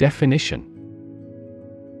 Definition: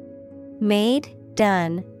 Made,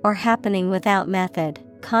 done, or happening without method,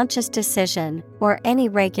 conscious decision, or any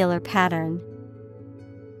regular pattern.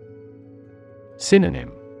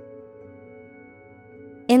 Synonym: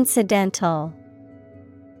 Incidental,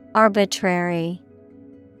 arbitrary,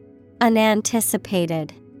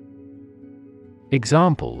 unanticipated.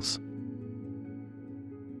 Examples: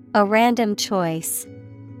 A random choice.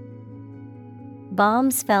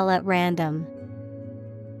 Bombs fell at random.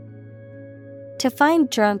 To find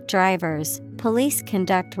drunk drivers, police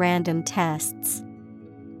conduct random tests.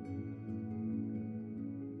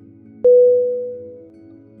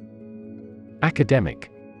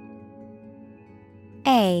 Academic.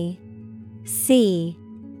 A C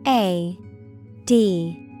A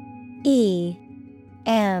D E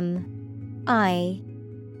M I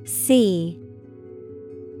C.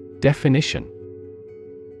 Definition: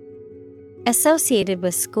 Associated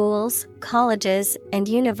with schools, colleges, and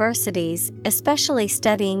universities, especially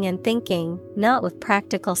studying and thinking, not with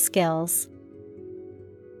practical skills.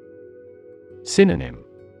 Synonym: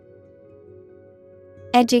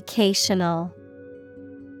 Educational,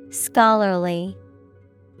 scholarly,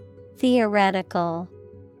 theoretical.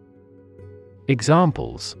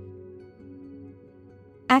 Examples: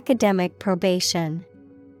 Academic probation.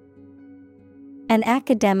 An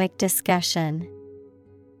academic discussion.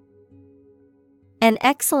 An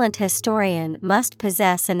excellent historian must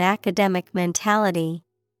possess an academic mentality.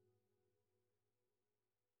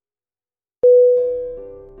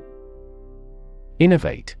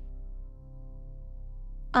 Innovate.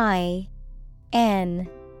 INNOVATE.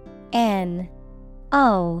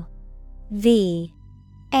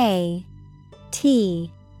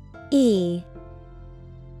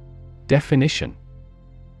 Definition.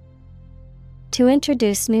 To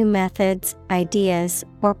introduce new methods, ideas,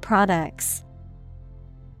 or products.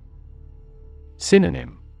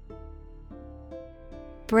 Synonym.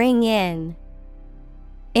 Bring in,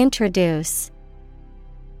 introduce,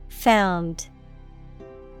 found.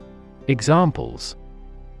 Examples.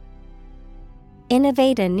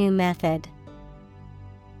 Innovate a new method.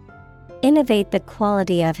 Innovate the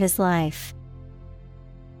quality of his life.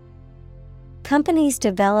 Companies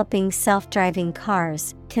developing self-driving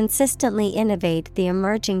cars consistently innovate the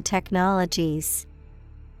emerging technologies.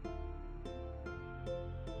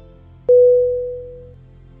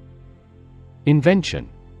 Invention.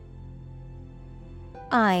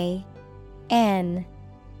 INVENTION.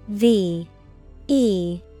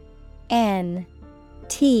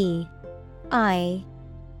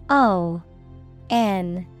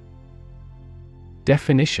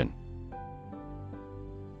 Definition.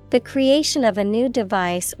 The creation of a new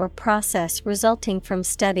device or process resulting from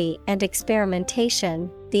study and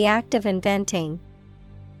experimentation, the act of inventing.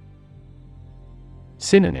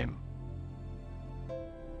 Synonym.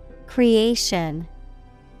 Creation,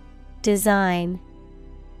 design,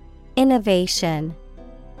 innovation.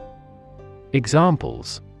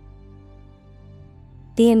 Examples.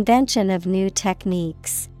 The invention of new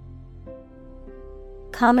techniques.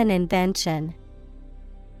 Common invention.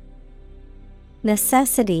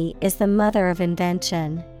 Necessity is the mother of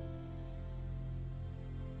invention.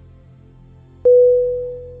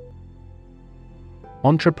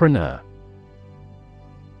 Entrepreneur.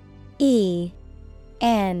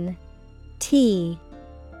 ENTREPRENEUR.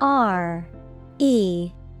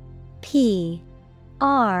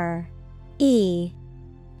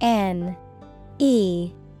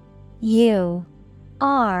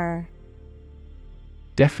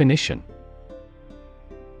 Definition.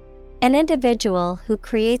 An individual who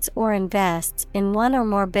creates or invests in one or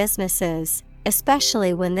more businesses,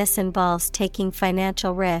 especially when this involves taking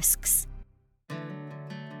financial risks.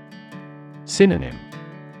 Synonym.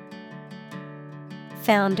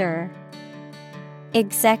 Founder,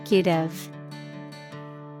 executive.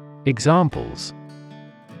 Examples.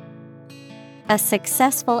 A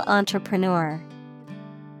successful entrepreneur.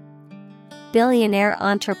 Billionaire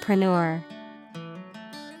entrepreneur.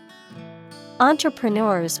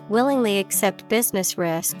 Entrepreneurs willingly accept business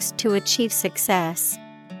risks to achieve success.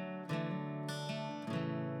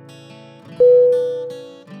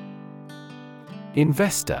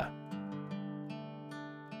 Investor.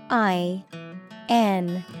 INVESTOR.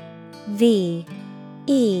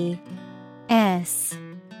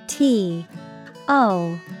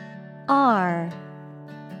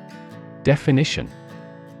 Definition.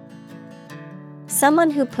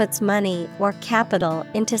 Someone who puts money or capital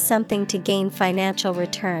into something to gain financial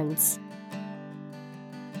returns.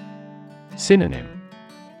 Synonym.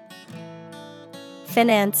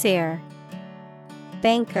 Financier,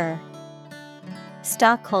 banker,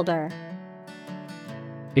 stockholder.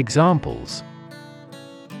 Examples.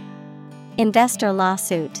 Investor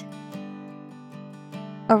lawsuit.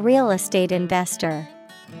 A real estate investor.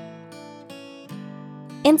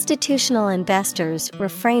 Institutional investors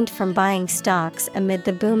refrained from buying stocks amid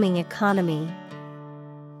the booming economy.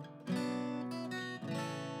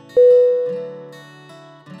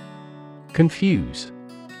 Confuse.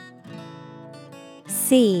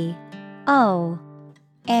 CONFUSE.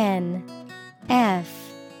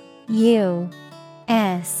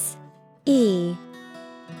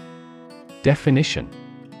 Definition.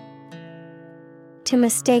 To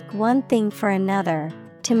mistake one thing for another,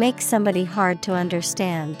 to make somebody hard to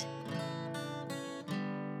understand.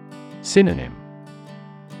 Synonym.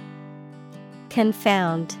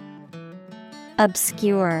 Confound,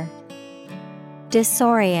 obscure,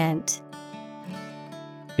 disorient.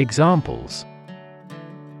 Examples.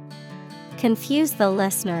 Confuse the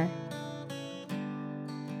listener.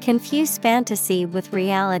 Confuse fantasy with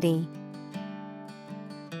reality.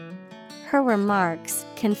 Her remarks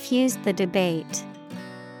confused the debate.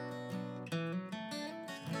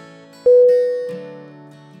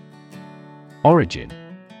 Origin.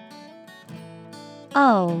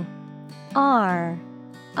 ORIGIN.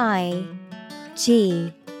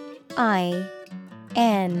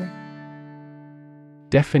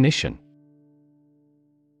 Definition.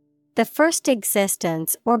 The first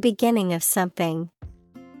existence or beginning of something.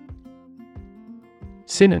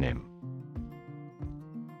 Synonym.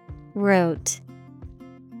 Root,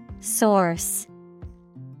 source,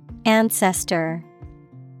 ancestor.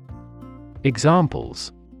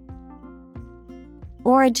 Examples.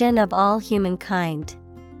 Origin of all humankind.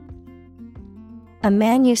 A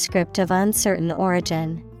manuscript of uncertain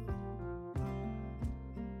origin.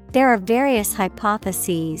 There are various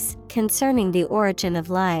hypotheses concerning the origin of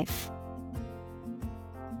life.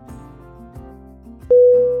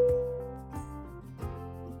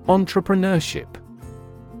 Entrepreneurship.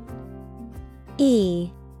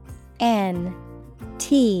 Entrepreneurship.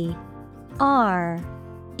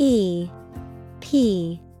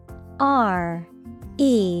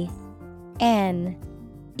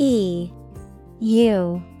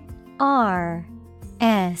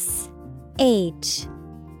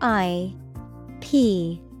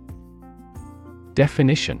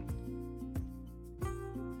 Definition.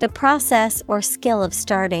 The process or skill of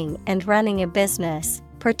starting and running a business,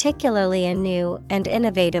 particularly a new and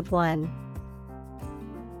innovative one.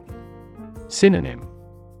 Synonym.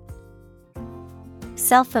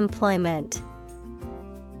 Self-employment,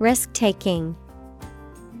 risk-taking.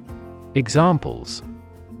 Examples.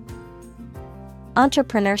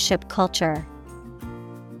 Entrepreneurship culture.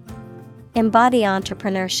 Embody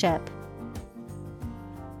entrepreneurship.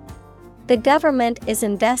 The government is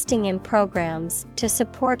investing in programs to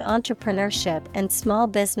support entrepreneurship and small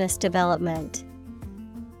business development.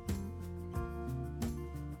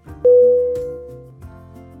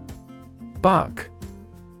 Bug.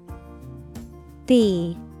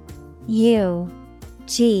 B-U-G.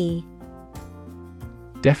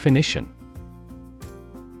 Definition.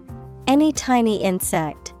 Any tiny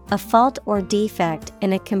insect, a fault or defect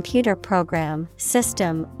in a computer program,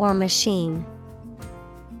 system, or machine.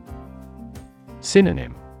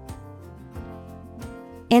 Synonym.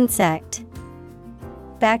 Insect,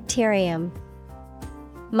 bacterium,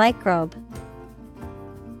 microbe.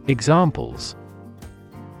 Examples.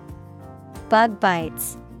 Bug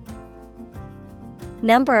bites.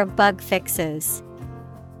 Number of bug fixes.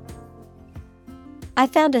 I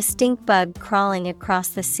found a stink bug crawling across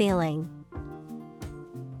the ceiling.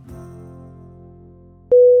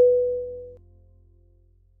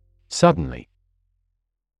 Suddenly.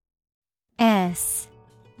 S-U-D-D-E-N-L-Y.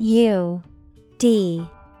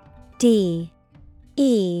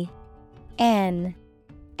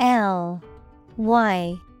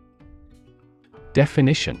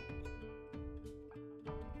 Definition.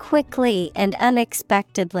 Quickly and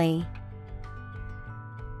unexpectedly.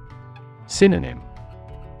 Synonym.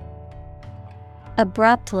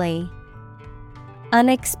 Abruptly,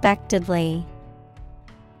 unexpectedly,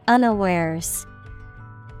 unawares.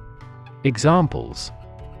 Examples.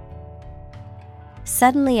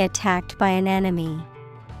 Suddenly attacked by an enemy.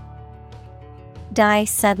 Die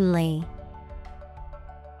suddenly.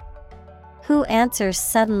 Who answers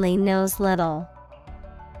suddenly knows little.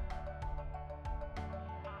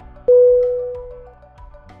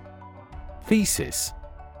 Thesis.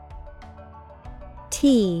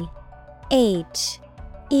 T-H-E-S-I-S.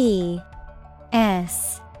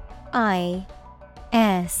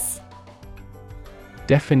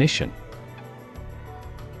 Definition.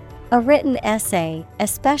 A written essay,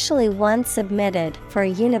 especially one submitted for a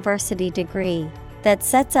university degree, that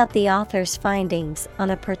sets out the author's findings on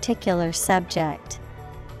a particular subject.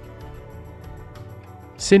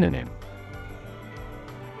 Synonym.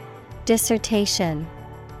 Dissertation,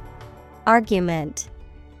 argument,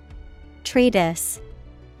 treatise.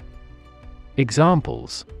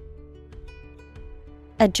 Examples.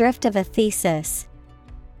 A drift of a thesis.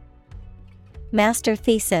 Master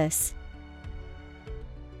thesis.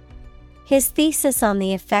 His thesis on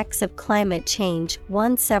the effects of climate change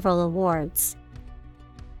won several awards.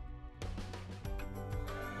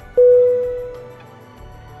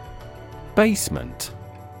 Basement.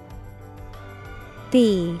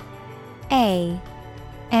 B-A-S-E-M-E-N-T.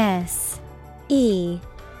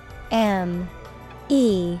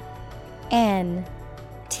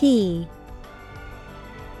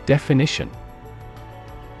 Definition.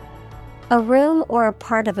 A room or a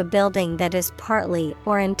part of a building that is partly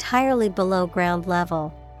or entirely below ground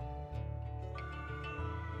level.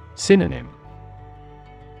 Synonym.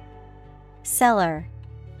 Cellar,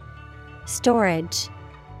 storage,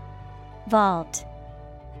 vault.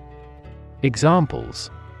 Examples.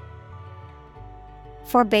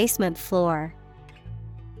 For basement floor.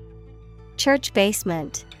 Church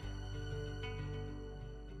basement.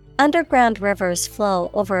 Underground rivers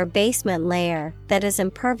flow over a basement layer that is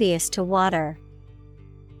impervious to water.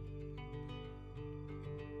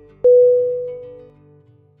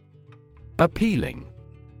 Appealing.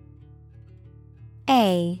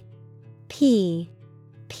 A-P-P-E-A-L-I-N-G.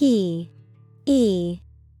 P-E-A-L-I-N-G.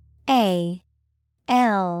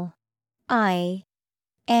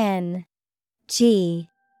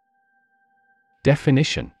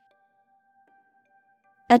 Definition: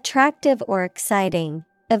 attractive or exciting,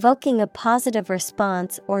 evoking a positive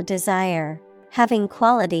response or desire, having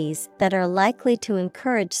qualities that are likely to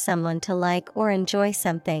encourage someone to like or enjoy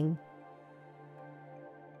something.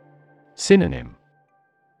 Synonym: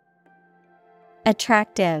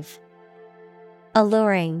 Attractive,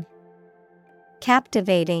 alluring,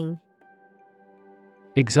 captivating.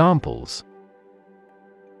 Examples: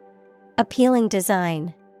 appealing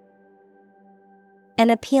design, an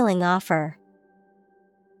appealing offer.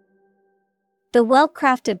 The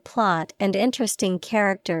well-crafted plot and interesting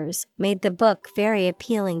characters made the book very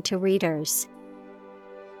appealing to readers.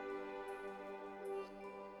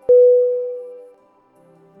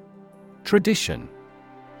 Tradition.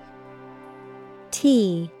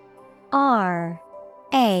 T-R-A-D-I-T-I-O-N.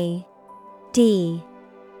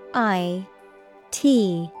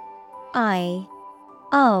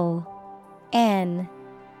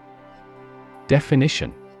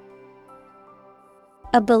 Definition: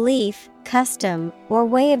 a belief, custom, or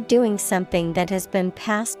way of doing something that has been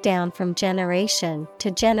passed down from generation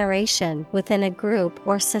to generation within a group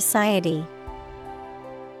or society.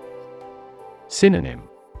 Synonym: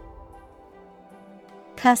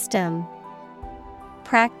 custom,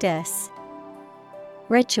 practice,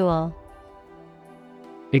 ritual.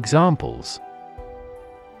 Examples: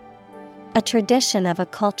 a tradition of a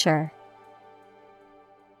culture.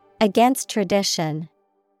 Against tradition.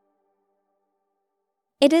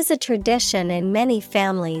 It is a tradition in many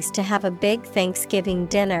families to have a big Thanksgiving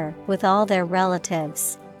dinner with all their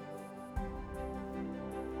relatives.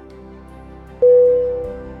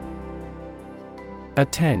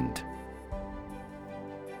 Attend.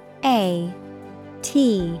 A-T-T-E-N-D.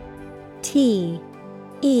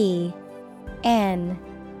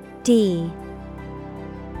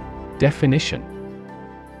 Definition: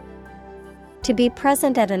 to be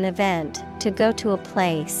present at an event, to go to a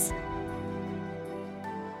place.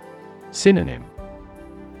 Synonym: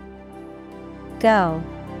 go,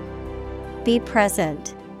 be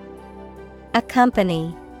present,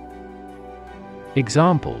 accompany.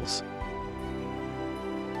 Examples: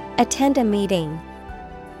 attend a meeting,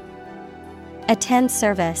 attend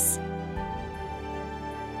service.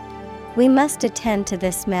 We must attend to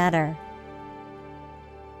this matter.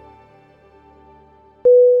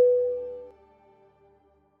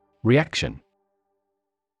 Reaction.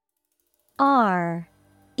 R-E-A-C-T-I-O-N.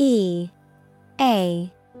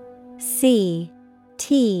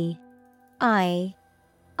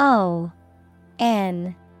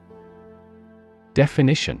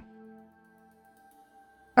 Definition: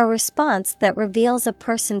 a response that reveals a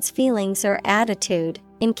person's feelings or attitude.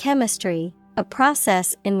 In chemistry, a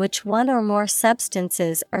process in which one or more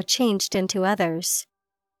substances are changed into others.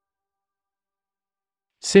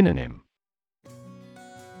 Synonym: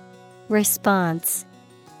 response,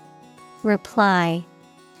 reply,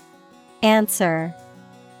 answer.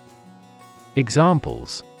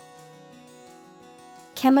 Examples: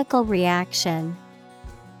 chemical reaction,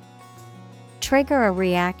 trigger a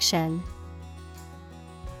reaction.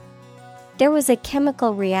 There was a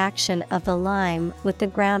chemical reaction of the lime with the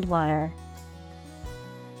groundwater.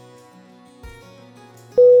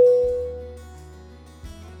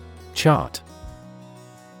 Chart.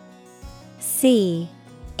 C-H-A-R-T.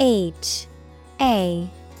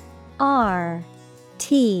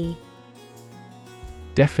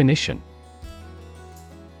 Definition: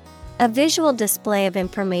 a visual display of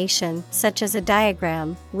information such as a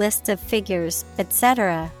diagram, lists of figures,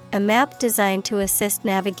 etc., a map designed to assist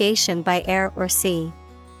navigation by air or sea.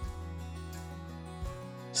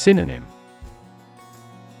 Synonym: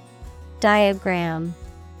 diagram,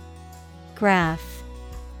 graph,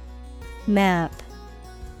 map.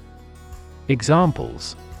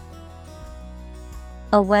 Examples: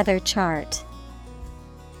 a weather chart,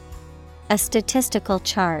 a statistical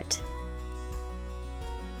chart.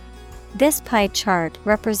 This pie chart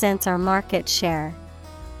represents our market share.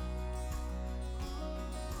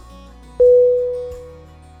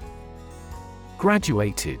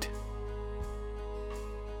 Graduated.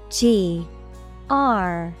 G-R-A-D-U-A-T-E-D.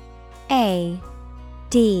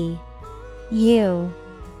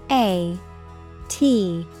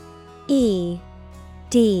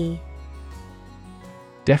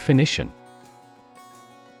 Definition: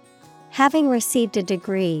 having received a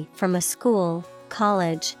degree from a school,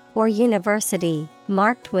 college, or university,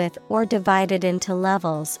 marked with or divided into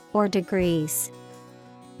levels or degrees.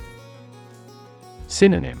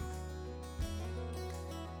 Synonym: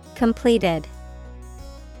 completed,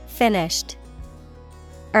 finished,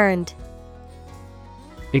 Earned.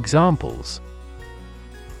 Examples: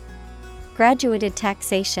 Graduated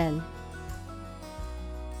taxation.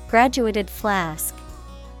 Graduated flask.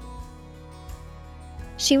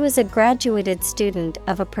 She was a graduated student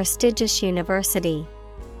of a prestigious university.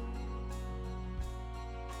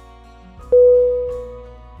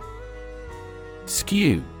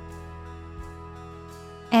 Skew.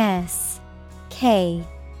 S-K-E-W.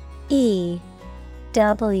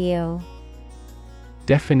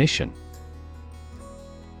 Definition: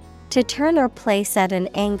 to turn or place at an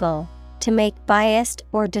angle, to make biased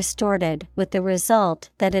or distorted with the result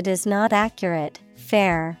that it is not accurate,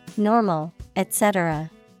 fair, normal, etc.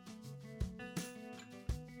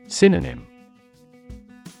 Synonym: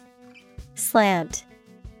 slant,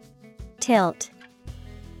 tilt,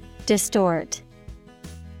 distort.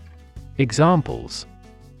 Examples: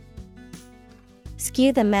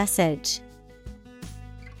 skew the message.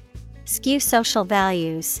 Skew social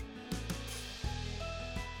values.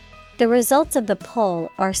 The results of the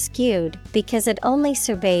poll are skewed because it only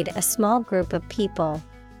surveyed a small group of people.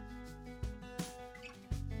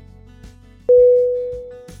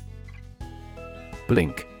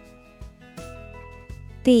 Blink.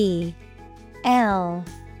 B-L-I-N-K.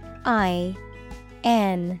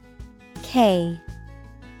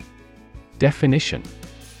 Definition: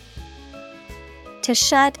 to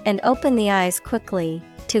shut and open the eyes quickly,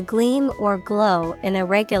 to gleam or glow in a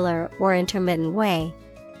regular or intermittent way.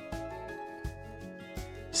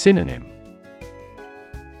 Synonym: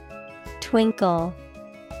 twinkle,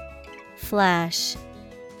 flash,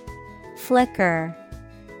 flicker.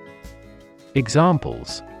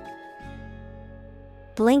 Examples: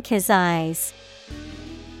 blink his eyes.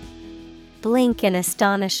 Blink in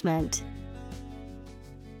astonishment.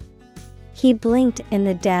 He blinked in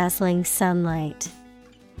the dazzling sunlight.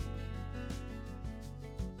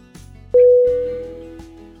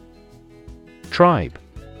 Tribe.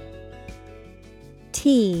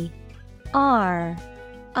 T-R-I-B-E.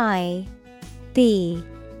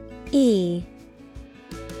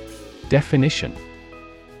 Definition: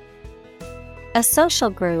 a social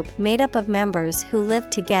group made up of members who live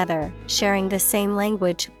together, sharing the same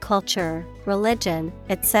language, culture, religion,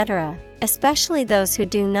 etc., especially those who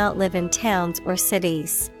do not live in towns or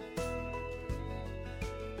cities.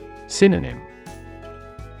 Synonym: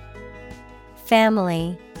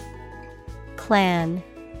 family, clan,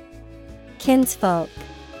 kinsfolk.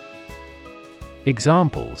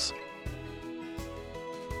 Examples: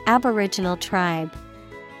 Aboriginal tribe,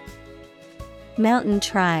 mountain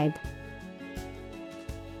tribe.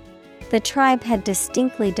 The tribe had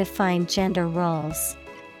distinctly defined gender roles.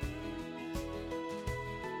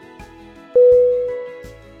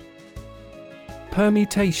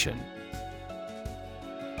 Permutation.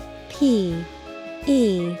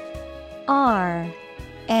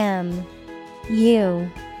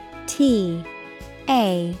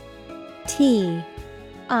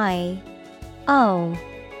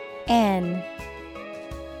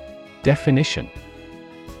 Definition: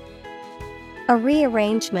 a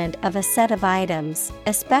rearrangement of a set of items,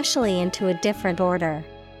 especially into a different order.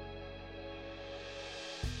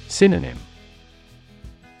 Synonym: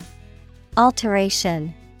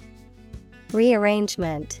 alteration,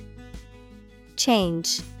 rearrangement,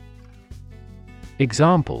 change.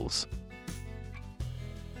 Examples: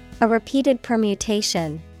 a repeated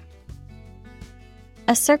permutation.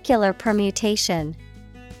 A circular permutation.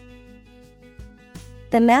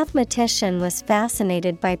 The mathematician was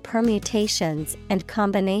fascinated by permutations and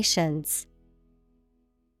combinations.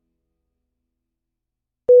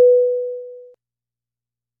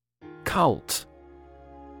 Cult.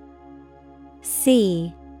 C-U-L-T.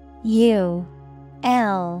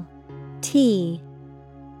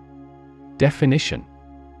 Definition: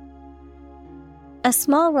 a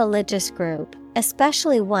small religious group,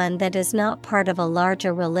 especially one that is not part of a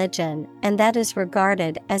larger religion and that is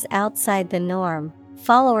regarded as outside the norm,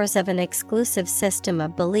 followers of an exclusive system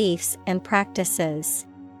of beliefs and practices.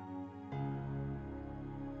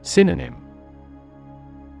 Synonym: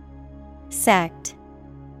 sect,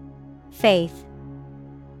 faith,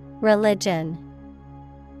 religion.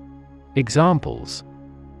 Examples: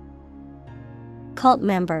 cult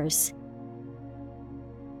members,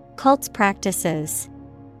 cult's practices.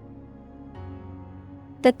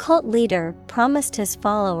 The cult leader promised his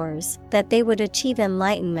followers that they would achieve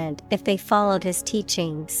enlightenment if they followed his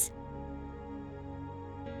teachings.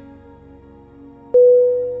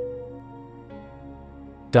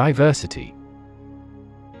 Diversity.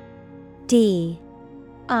 D-I-V-E-R-S-I-T-Y.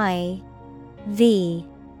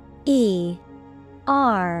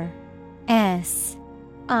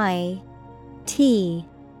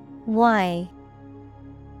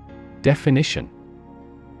 Definition: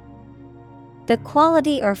 the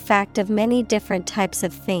quality or fact of many different types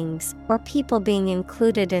of things or people being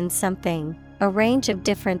included in something, a range of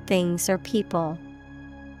different things or people.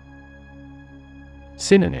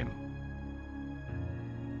 Synonym: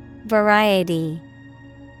 variety,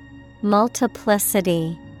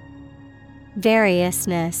 multiplicity,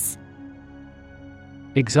 variousness.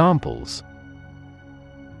 Examples: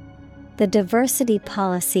 the diversity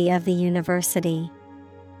policy of the university.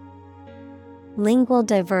 Lingual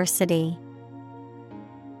diversity.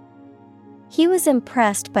 He was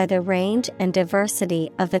impressed by the range and diversity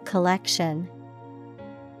of the collection.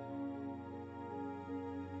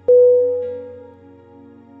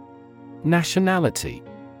 Nationality.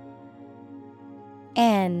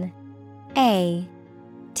 Nationality.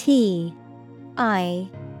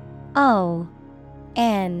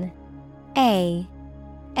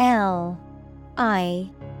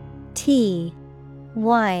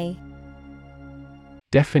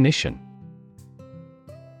 Definition: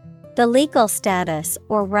 the legal status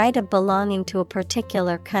or right of belonging to a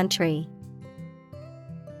particular country.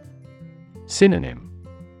 Synonym: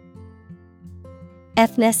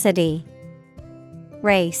 ethnicity,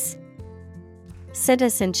 race,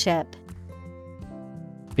 citizenship.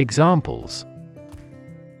 Examples: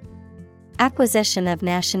 acquisition of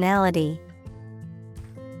nationality.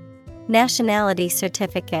 Nationality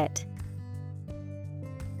certificate.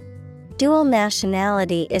 Dual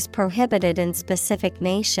nationality is prohibited in specific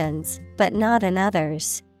nations, but not in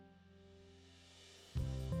others.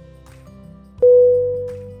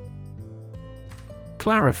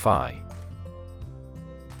 Clarify.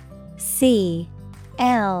 CLARIFY.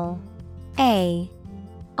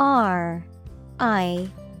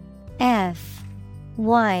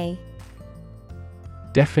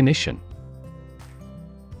 Definition: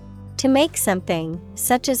 to make something,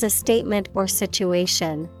 such as a statement or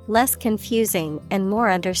situation, less confusing and more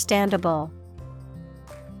understandable.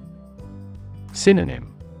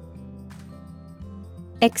 Synonym: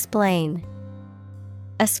 explain,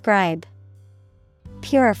 ascribe,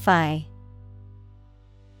 purify.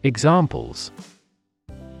 Examples: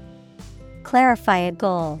 clarify a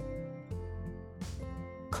goal.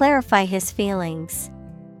 Clarify his feelings.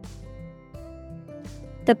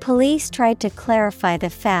 The police tried to clarify the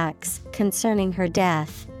facts concerning her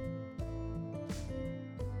death.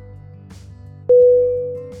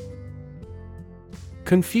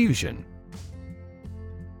 Confusion.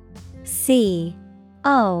 CONFUSION.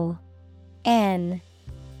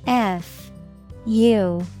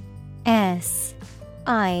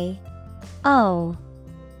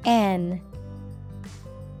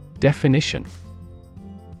 Definition: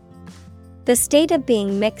 the state of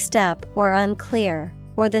being mixed up or unclear,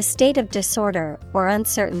 or the state of disorder or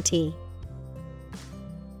uncertainty.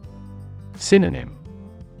 Synonym: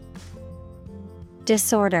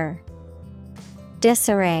 disorder,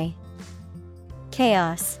 disarray,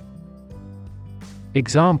 chaos.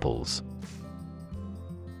 Examples: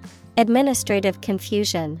 administrative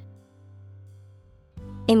confusion.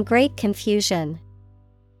 In great confusion.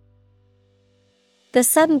 The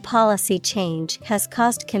sudden policy change has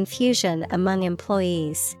caused confusion among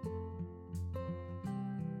employees.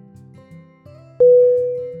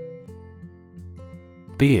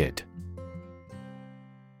 Beard.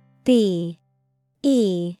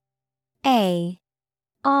 BEARD.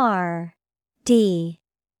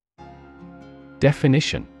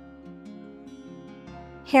 Definition: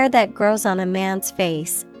 hair that grows on a man's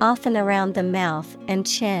face, often around the mouth and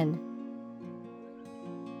chin.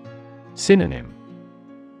 Synonym: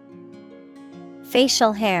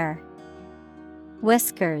 facial hair,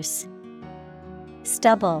 whiskers,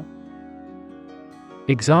 stubble.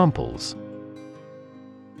 Examples: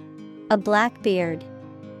 a black beard.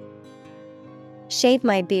 Shave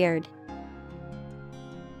my beard.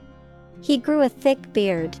 He grew a thick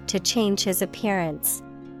beard to change his appearance.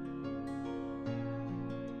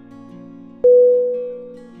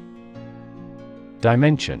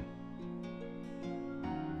 Dimension.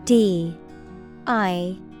 DIMENSION.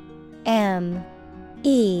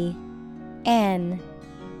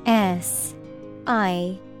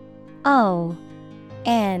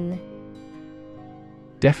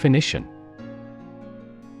 Definition: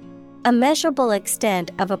 a measurable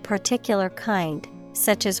extent of a particular kind,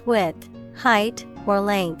 such as width, height, or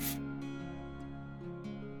length.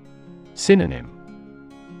 Synonym: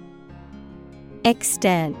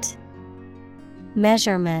 extent,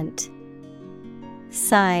 measurement,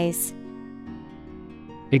 size.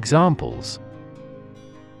 Examples: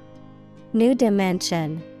 new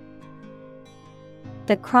dimension.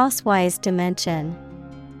 The crosswise dimension.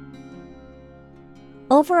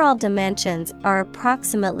 Overall dimensions are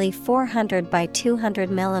approximately 400 by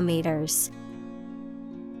 200 millimeters.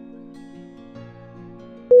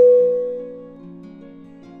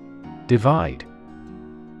 Divide.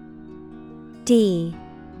 D-I-V-I-D-E.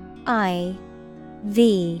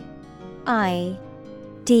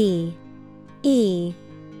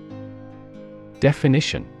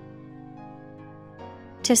 Definition.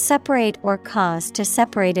 To separate or cause to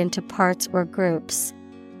separate into parts or groups.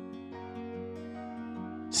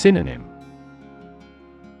 Synonym.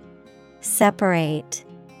 Separate,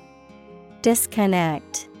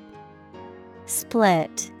 disconnect,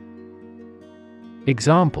 split.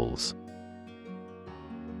 Examples.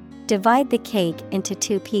 Divide the cake into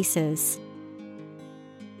 2 pieces.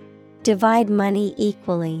 Divide money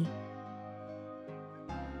equally.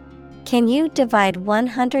 Can you divide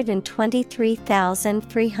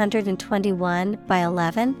 123,321 by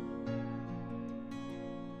 11?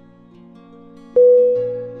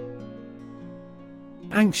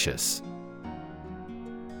 Anxious.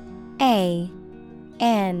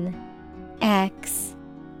 A-N-X-I-O-U-S.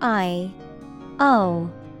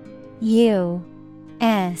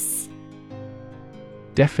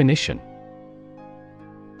 Definition.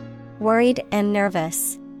 Worried and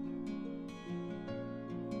nervous.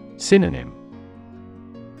 Synonym.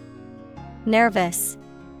 Nervous,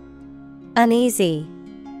 uneasy,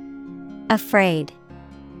 afraid.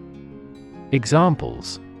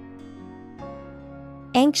 Examples.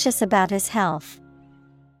 Anxious about his health.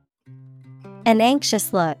 An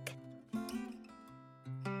anxious look.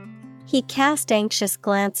 He cast anxious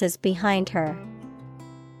glances behind her.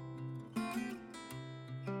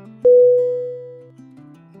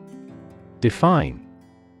 Define.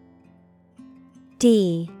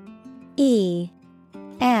 D-E-F-I-N-E.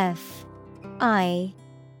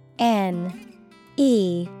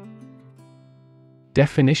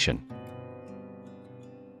 Definition.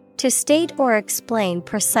 To state or explain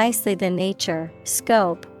precisely the nature,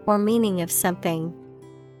 scope, or meaning of something.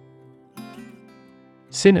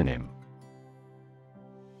 Synonym.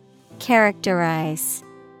 Characterize,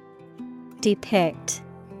 depict,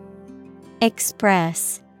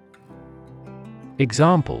 express.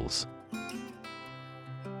 Examples.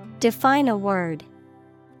 Define a word.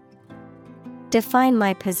 Define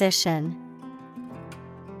my position.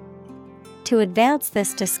 To advance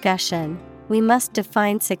this discussion, we must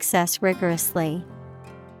define success rigorously.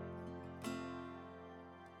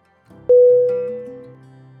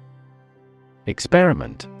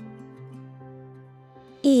 Experiment.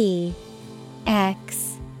 E-X-P-E-R-I-M-E-N-T.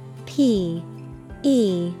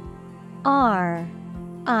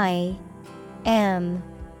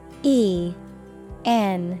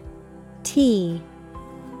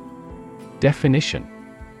 Definition.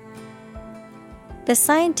 The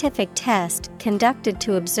scientific test conducted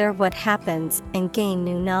to observe what happens and gain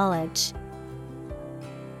new knowledge.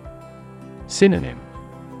 Synonym.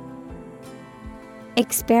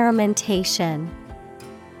 Experimentation,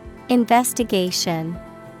 investigation.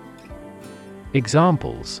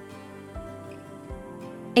 Examples.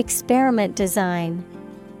 Experiment design.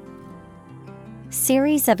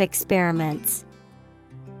 Series of experiments.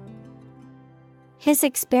 His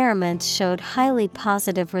experiments showed highly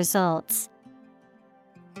positive results.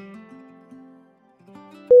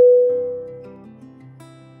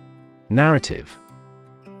 Narrative.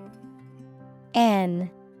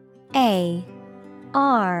 N-A-R-R-A-T-I-V-E.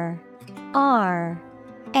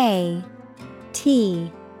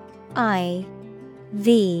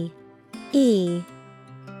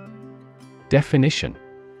 Definition.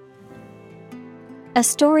 A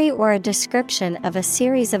story or a description of a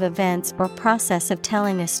series of events or process of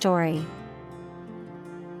telling a story.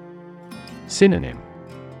 Synonym.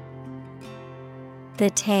 The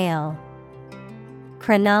tale,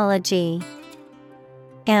 chronology,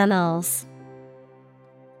 annals.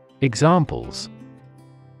 Examples.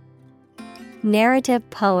 Narrative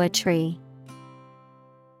poetry.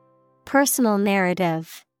 Personal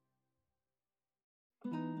narrative.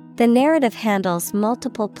 The narrative handles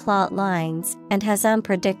multiple plot lines and has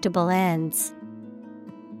unpredictable ends.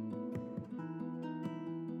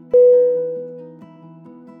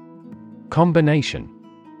 Combination.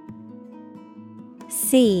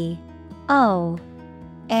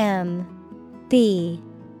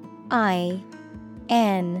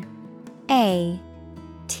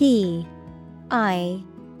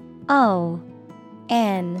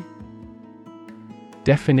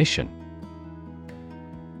 Definition.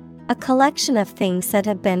 A collection of things that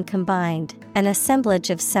have been combined, an assemblage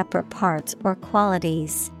of separate parts or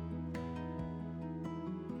qualities.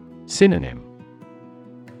 Synonym.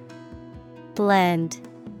 Blend,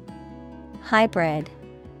 hybrid,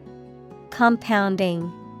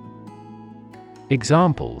 compounding.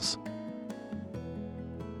 Examples: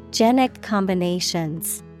 Genic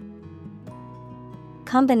combinations.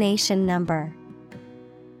 Combination number.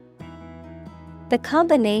 The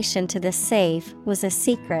combination to the safe was a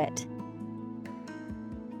secret.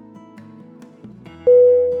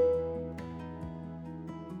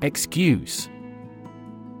 Excuse.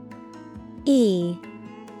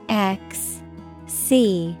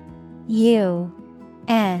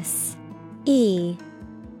 E-X-C-U-S-E.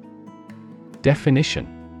 Definition: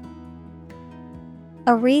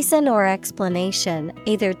 a reason or explanation,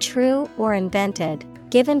 either true or invented,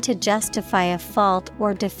 given to justify a fault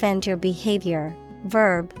or defend your behavior.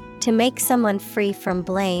 Verb, to make someone free from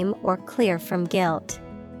blame or clear from guilt.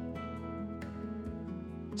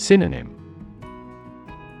 Synonym: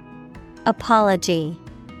 apology,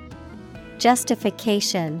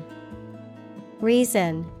 justification,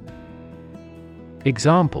 reason.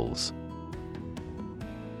 Examples: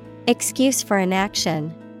 excuse for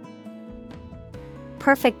inaction.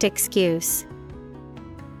 Perfect excuse.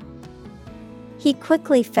 He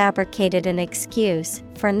quickly fabricated an excuse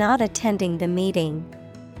for not attending the meeting.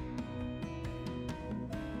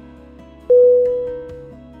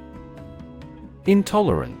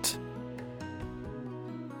 Intolerant.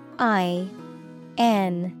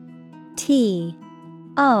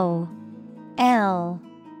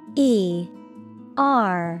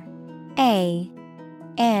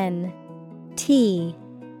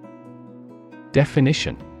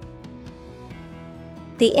 Definition: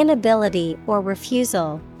 the inability or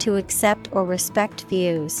refusal to accept or respect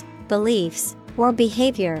views, beliefs, or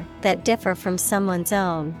behavior that differ from someone's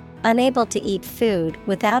own, unable to eat food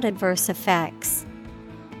without adverse effects.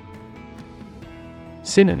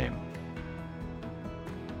 Synonym: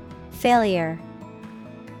 failure,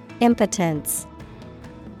 impotence,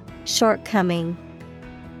 shortcoming.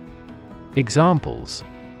 Examples: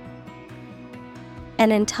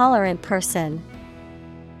 an intolerant person.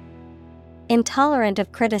 Intolerant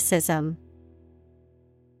of criticism.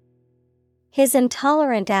 His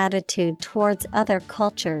intolerant attitude towards other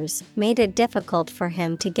cultures made it difficult for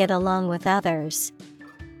him to get along with others.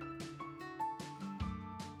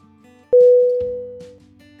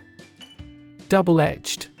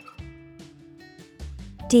 Double-edged.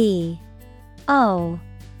 D-O-U-B-L-E-E-D.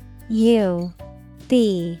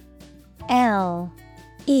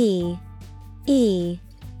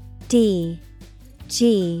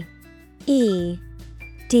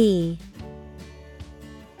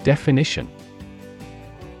 Definition: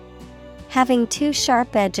 having two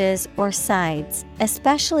sharp edges or sides,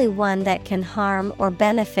 especially one that can harm or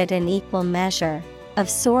benefit in equal measure. Of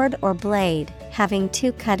sword or blade, having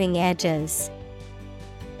two cutting edges.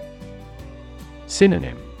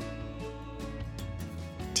 Synonym: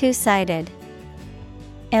 two-sided,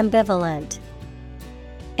 ambivalent,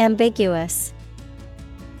 ambiguous.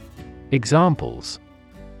 Examples: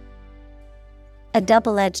 a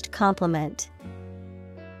double-edged compliment.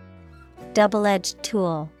 Double-edged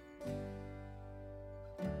tool.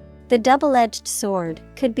 The double-edged sword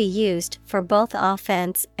could be used for both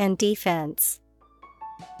offense and defense.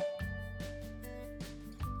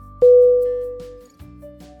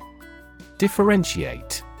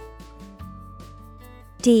 Differentiate.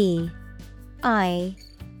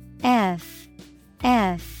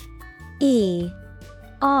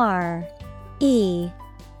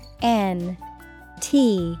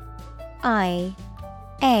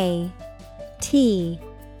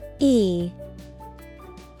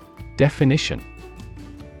 Definition: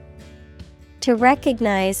 to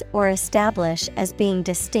recognize or establish as being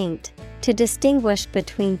distinct, to distinguish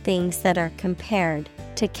between things that are compared,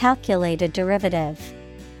 to calculate a derivative.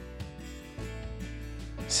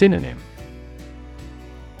 Synonym: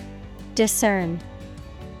 discern,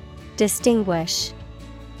 distinguish,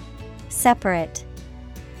 separate.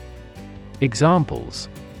 Examples: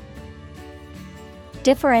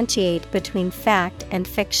 differentiate between fact and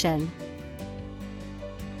fiction.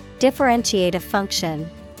 Differentiate a function.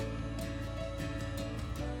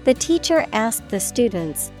 The teacher asked the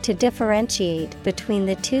students to differentiate between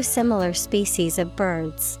the two similar species of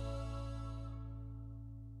birds.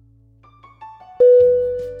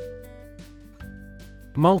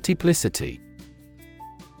 Multiplicity.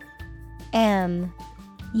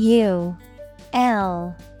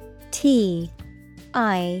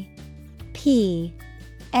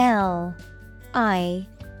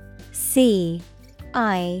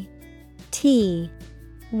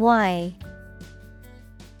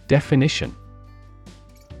 Definition: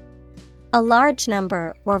 a large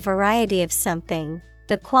number or variety of something,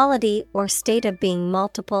 the quality or state of being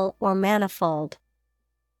multiple or manifold.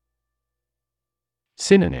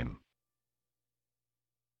 Synonym: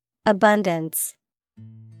 abundance,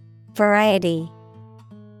 variety,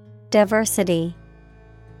 diversity.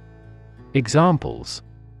 Examples: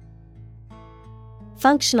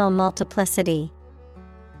 functional multiplicity,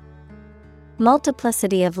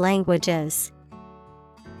 multiplicity of languages.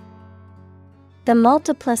 The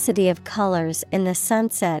multiplicity of colors in the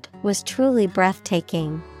sunset was truly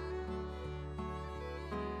breathtaking.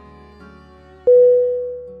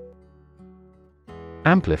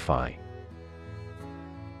 Amplify.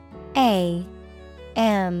 A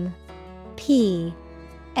M P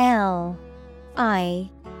L I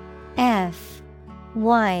F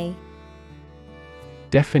Y.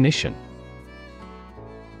 Definition: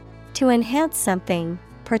 to enhance something,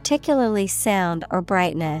 particularly sound or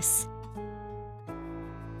brightness.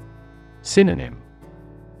 Synonym: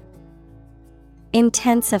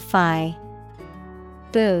 intensify,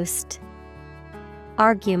 boost,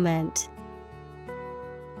 argument.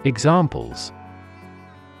 Examples: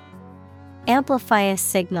 amplify a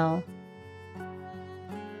signal,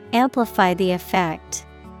 amplify the effect.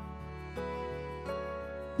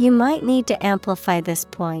 You might need to amplify this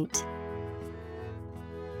point.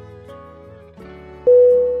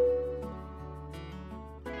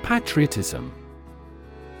 Patriotism.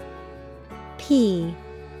 P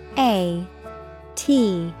A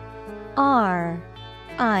T R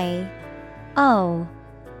I O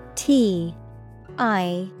T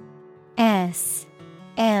I S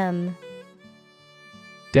M.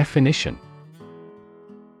 Definition: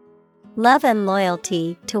 love and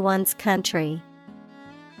loyalty to one's country.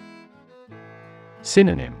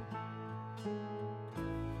 Synonym: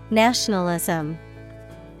 nationalism,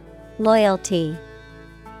 loyalty,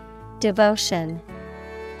 devotion.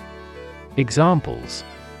 Examples: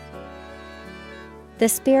 the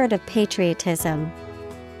spirit of patriotism,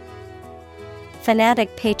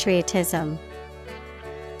 fanatic patriotism.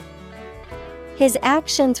 His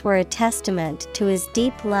actions were a testament to his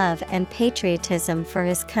deep love and patriotism for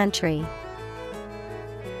his country.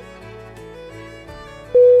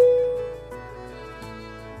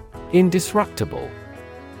 Indestructible.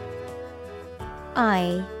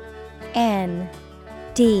 I N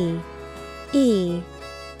D E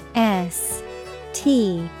S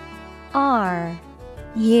T R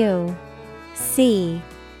U C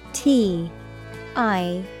T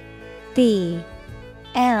I B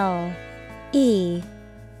L E.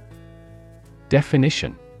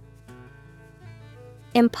 Definition: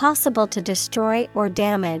 impossible to destroy or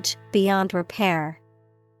damage beyond repair.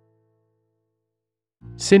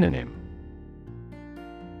 Synonym: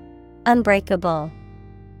 unbreakable,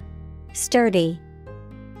 sturdy,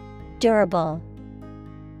 durable.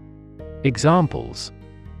 Examples: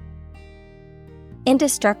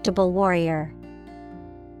 indestructible warrior,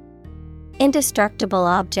 indestructible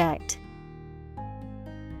object.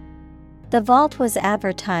 The vault was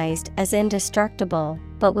advertised as indestructible,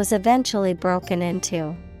 but was eventually broken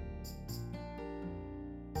into.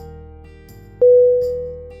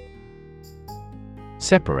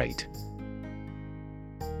 Separate.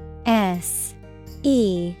 S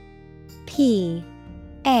E P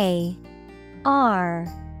A R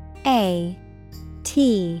A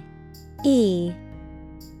T E.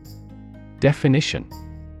 Definition: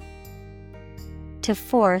 to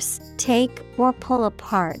force, take, or pull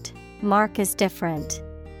apart. Mark is different.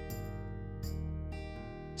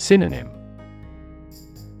 Synonym: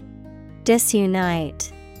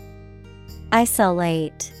 disunite,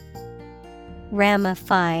 isolate,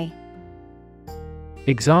 ramify.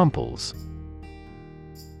 Examples: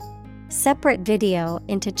 separate video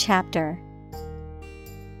into chapter,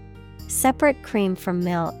 separate cream from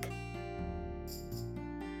milk.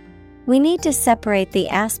 We need to separate the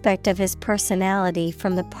aspect of his personality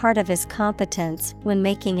from the part of his competence when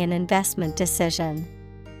making an investment decision.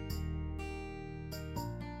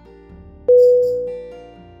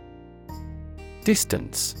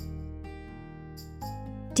 Distance.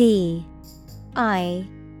 D I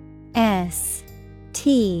S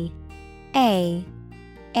T A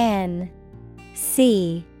N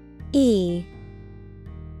C E.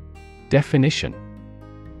 Definition: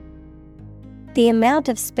 the amount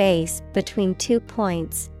of space between 2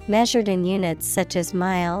 points, measured in units such as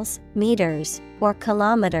miles, meters, or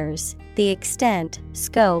kilometers, the extent,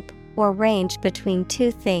 scope, or range between two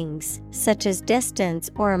things, such as distance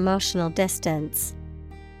or emotional distance.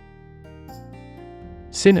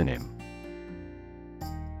 Synonym: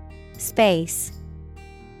 space,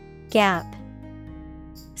 gap,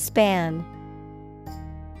 span.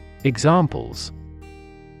 Examples: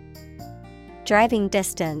 driving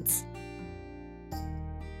distance,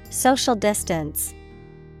 social distance.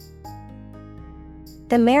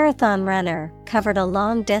 The marathon runner covered a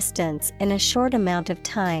long distance in a short amount of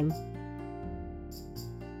time.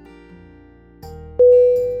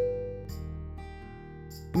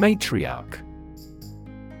 Matriarch.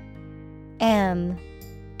 M-A-T-R-I-A-R-C-H.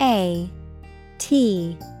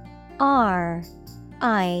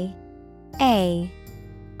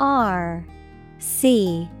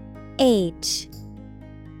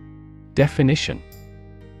 Definition: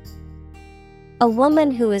 a woman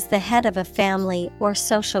who is the head of a family or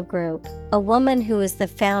social group, a woman who is the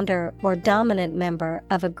founder or dominant member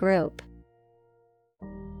of a group.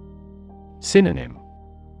 Synonym: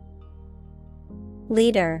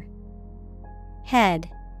 Leader, head,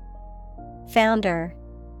 founder.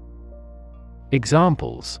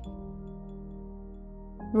 Examples: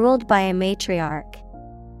 Ruled by a matriarch.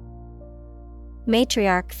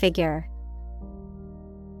 Matriarch figure.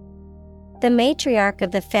 The matriarch of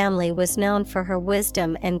the family was known for her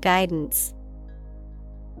wisdom and guidance.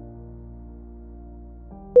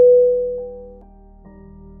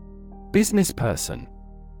 Business person.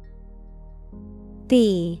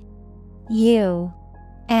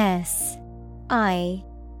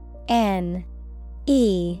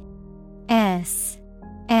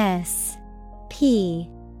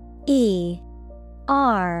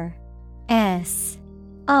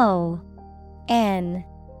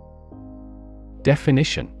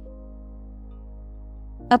 Definition: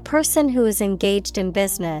 a person who is engaged in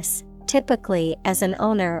business, typically as an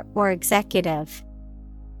owner or executive.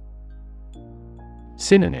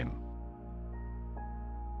 Synonym: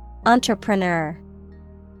 Entrepreneur,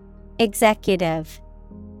 executive.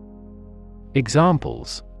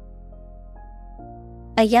 Examples: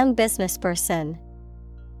 a young businessperson.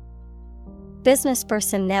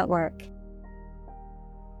 Businessperson network.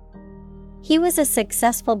 He was a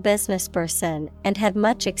successful businessperson and had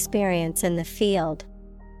much experience in the field.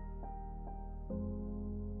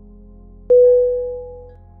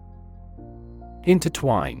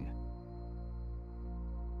 Intertwine.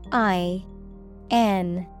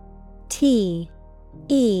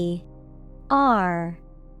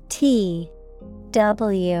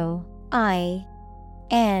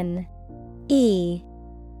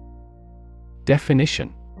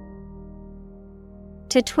 Definition: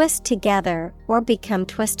 to twist together or become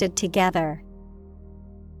twisted together.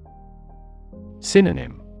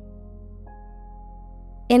 Synonym: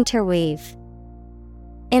 Interweave,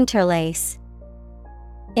 interlace,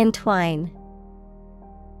 entwine.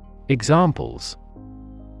 Examples: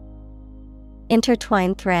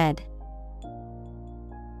 intertwine thread,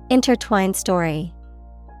 intertwine story.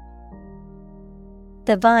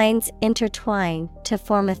 The vines intertwine to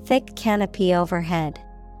form a thick canopy overhead.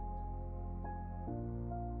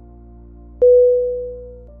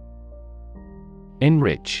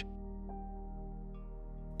 Enrich.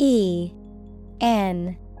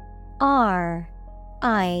 E-N-R-I-C-H.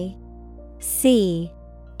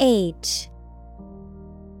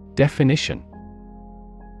 Definition: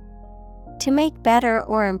 to make better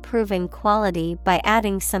or improve in quality by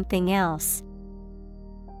adding something else.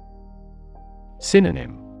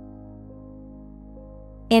 Synonym: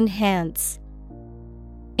 enhance,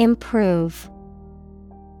 improve,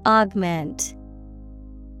 augment.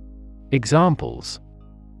 Examples: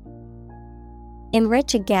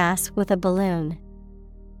 enrich a gas with a balloon.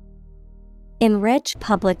 Enrich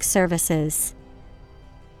public services.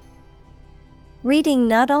 Reading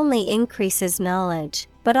not only increases knowledge,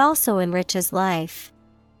 but also enriches life.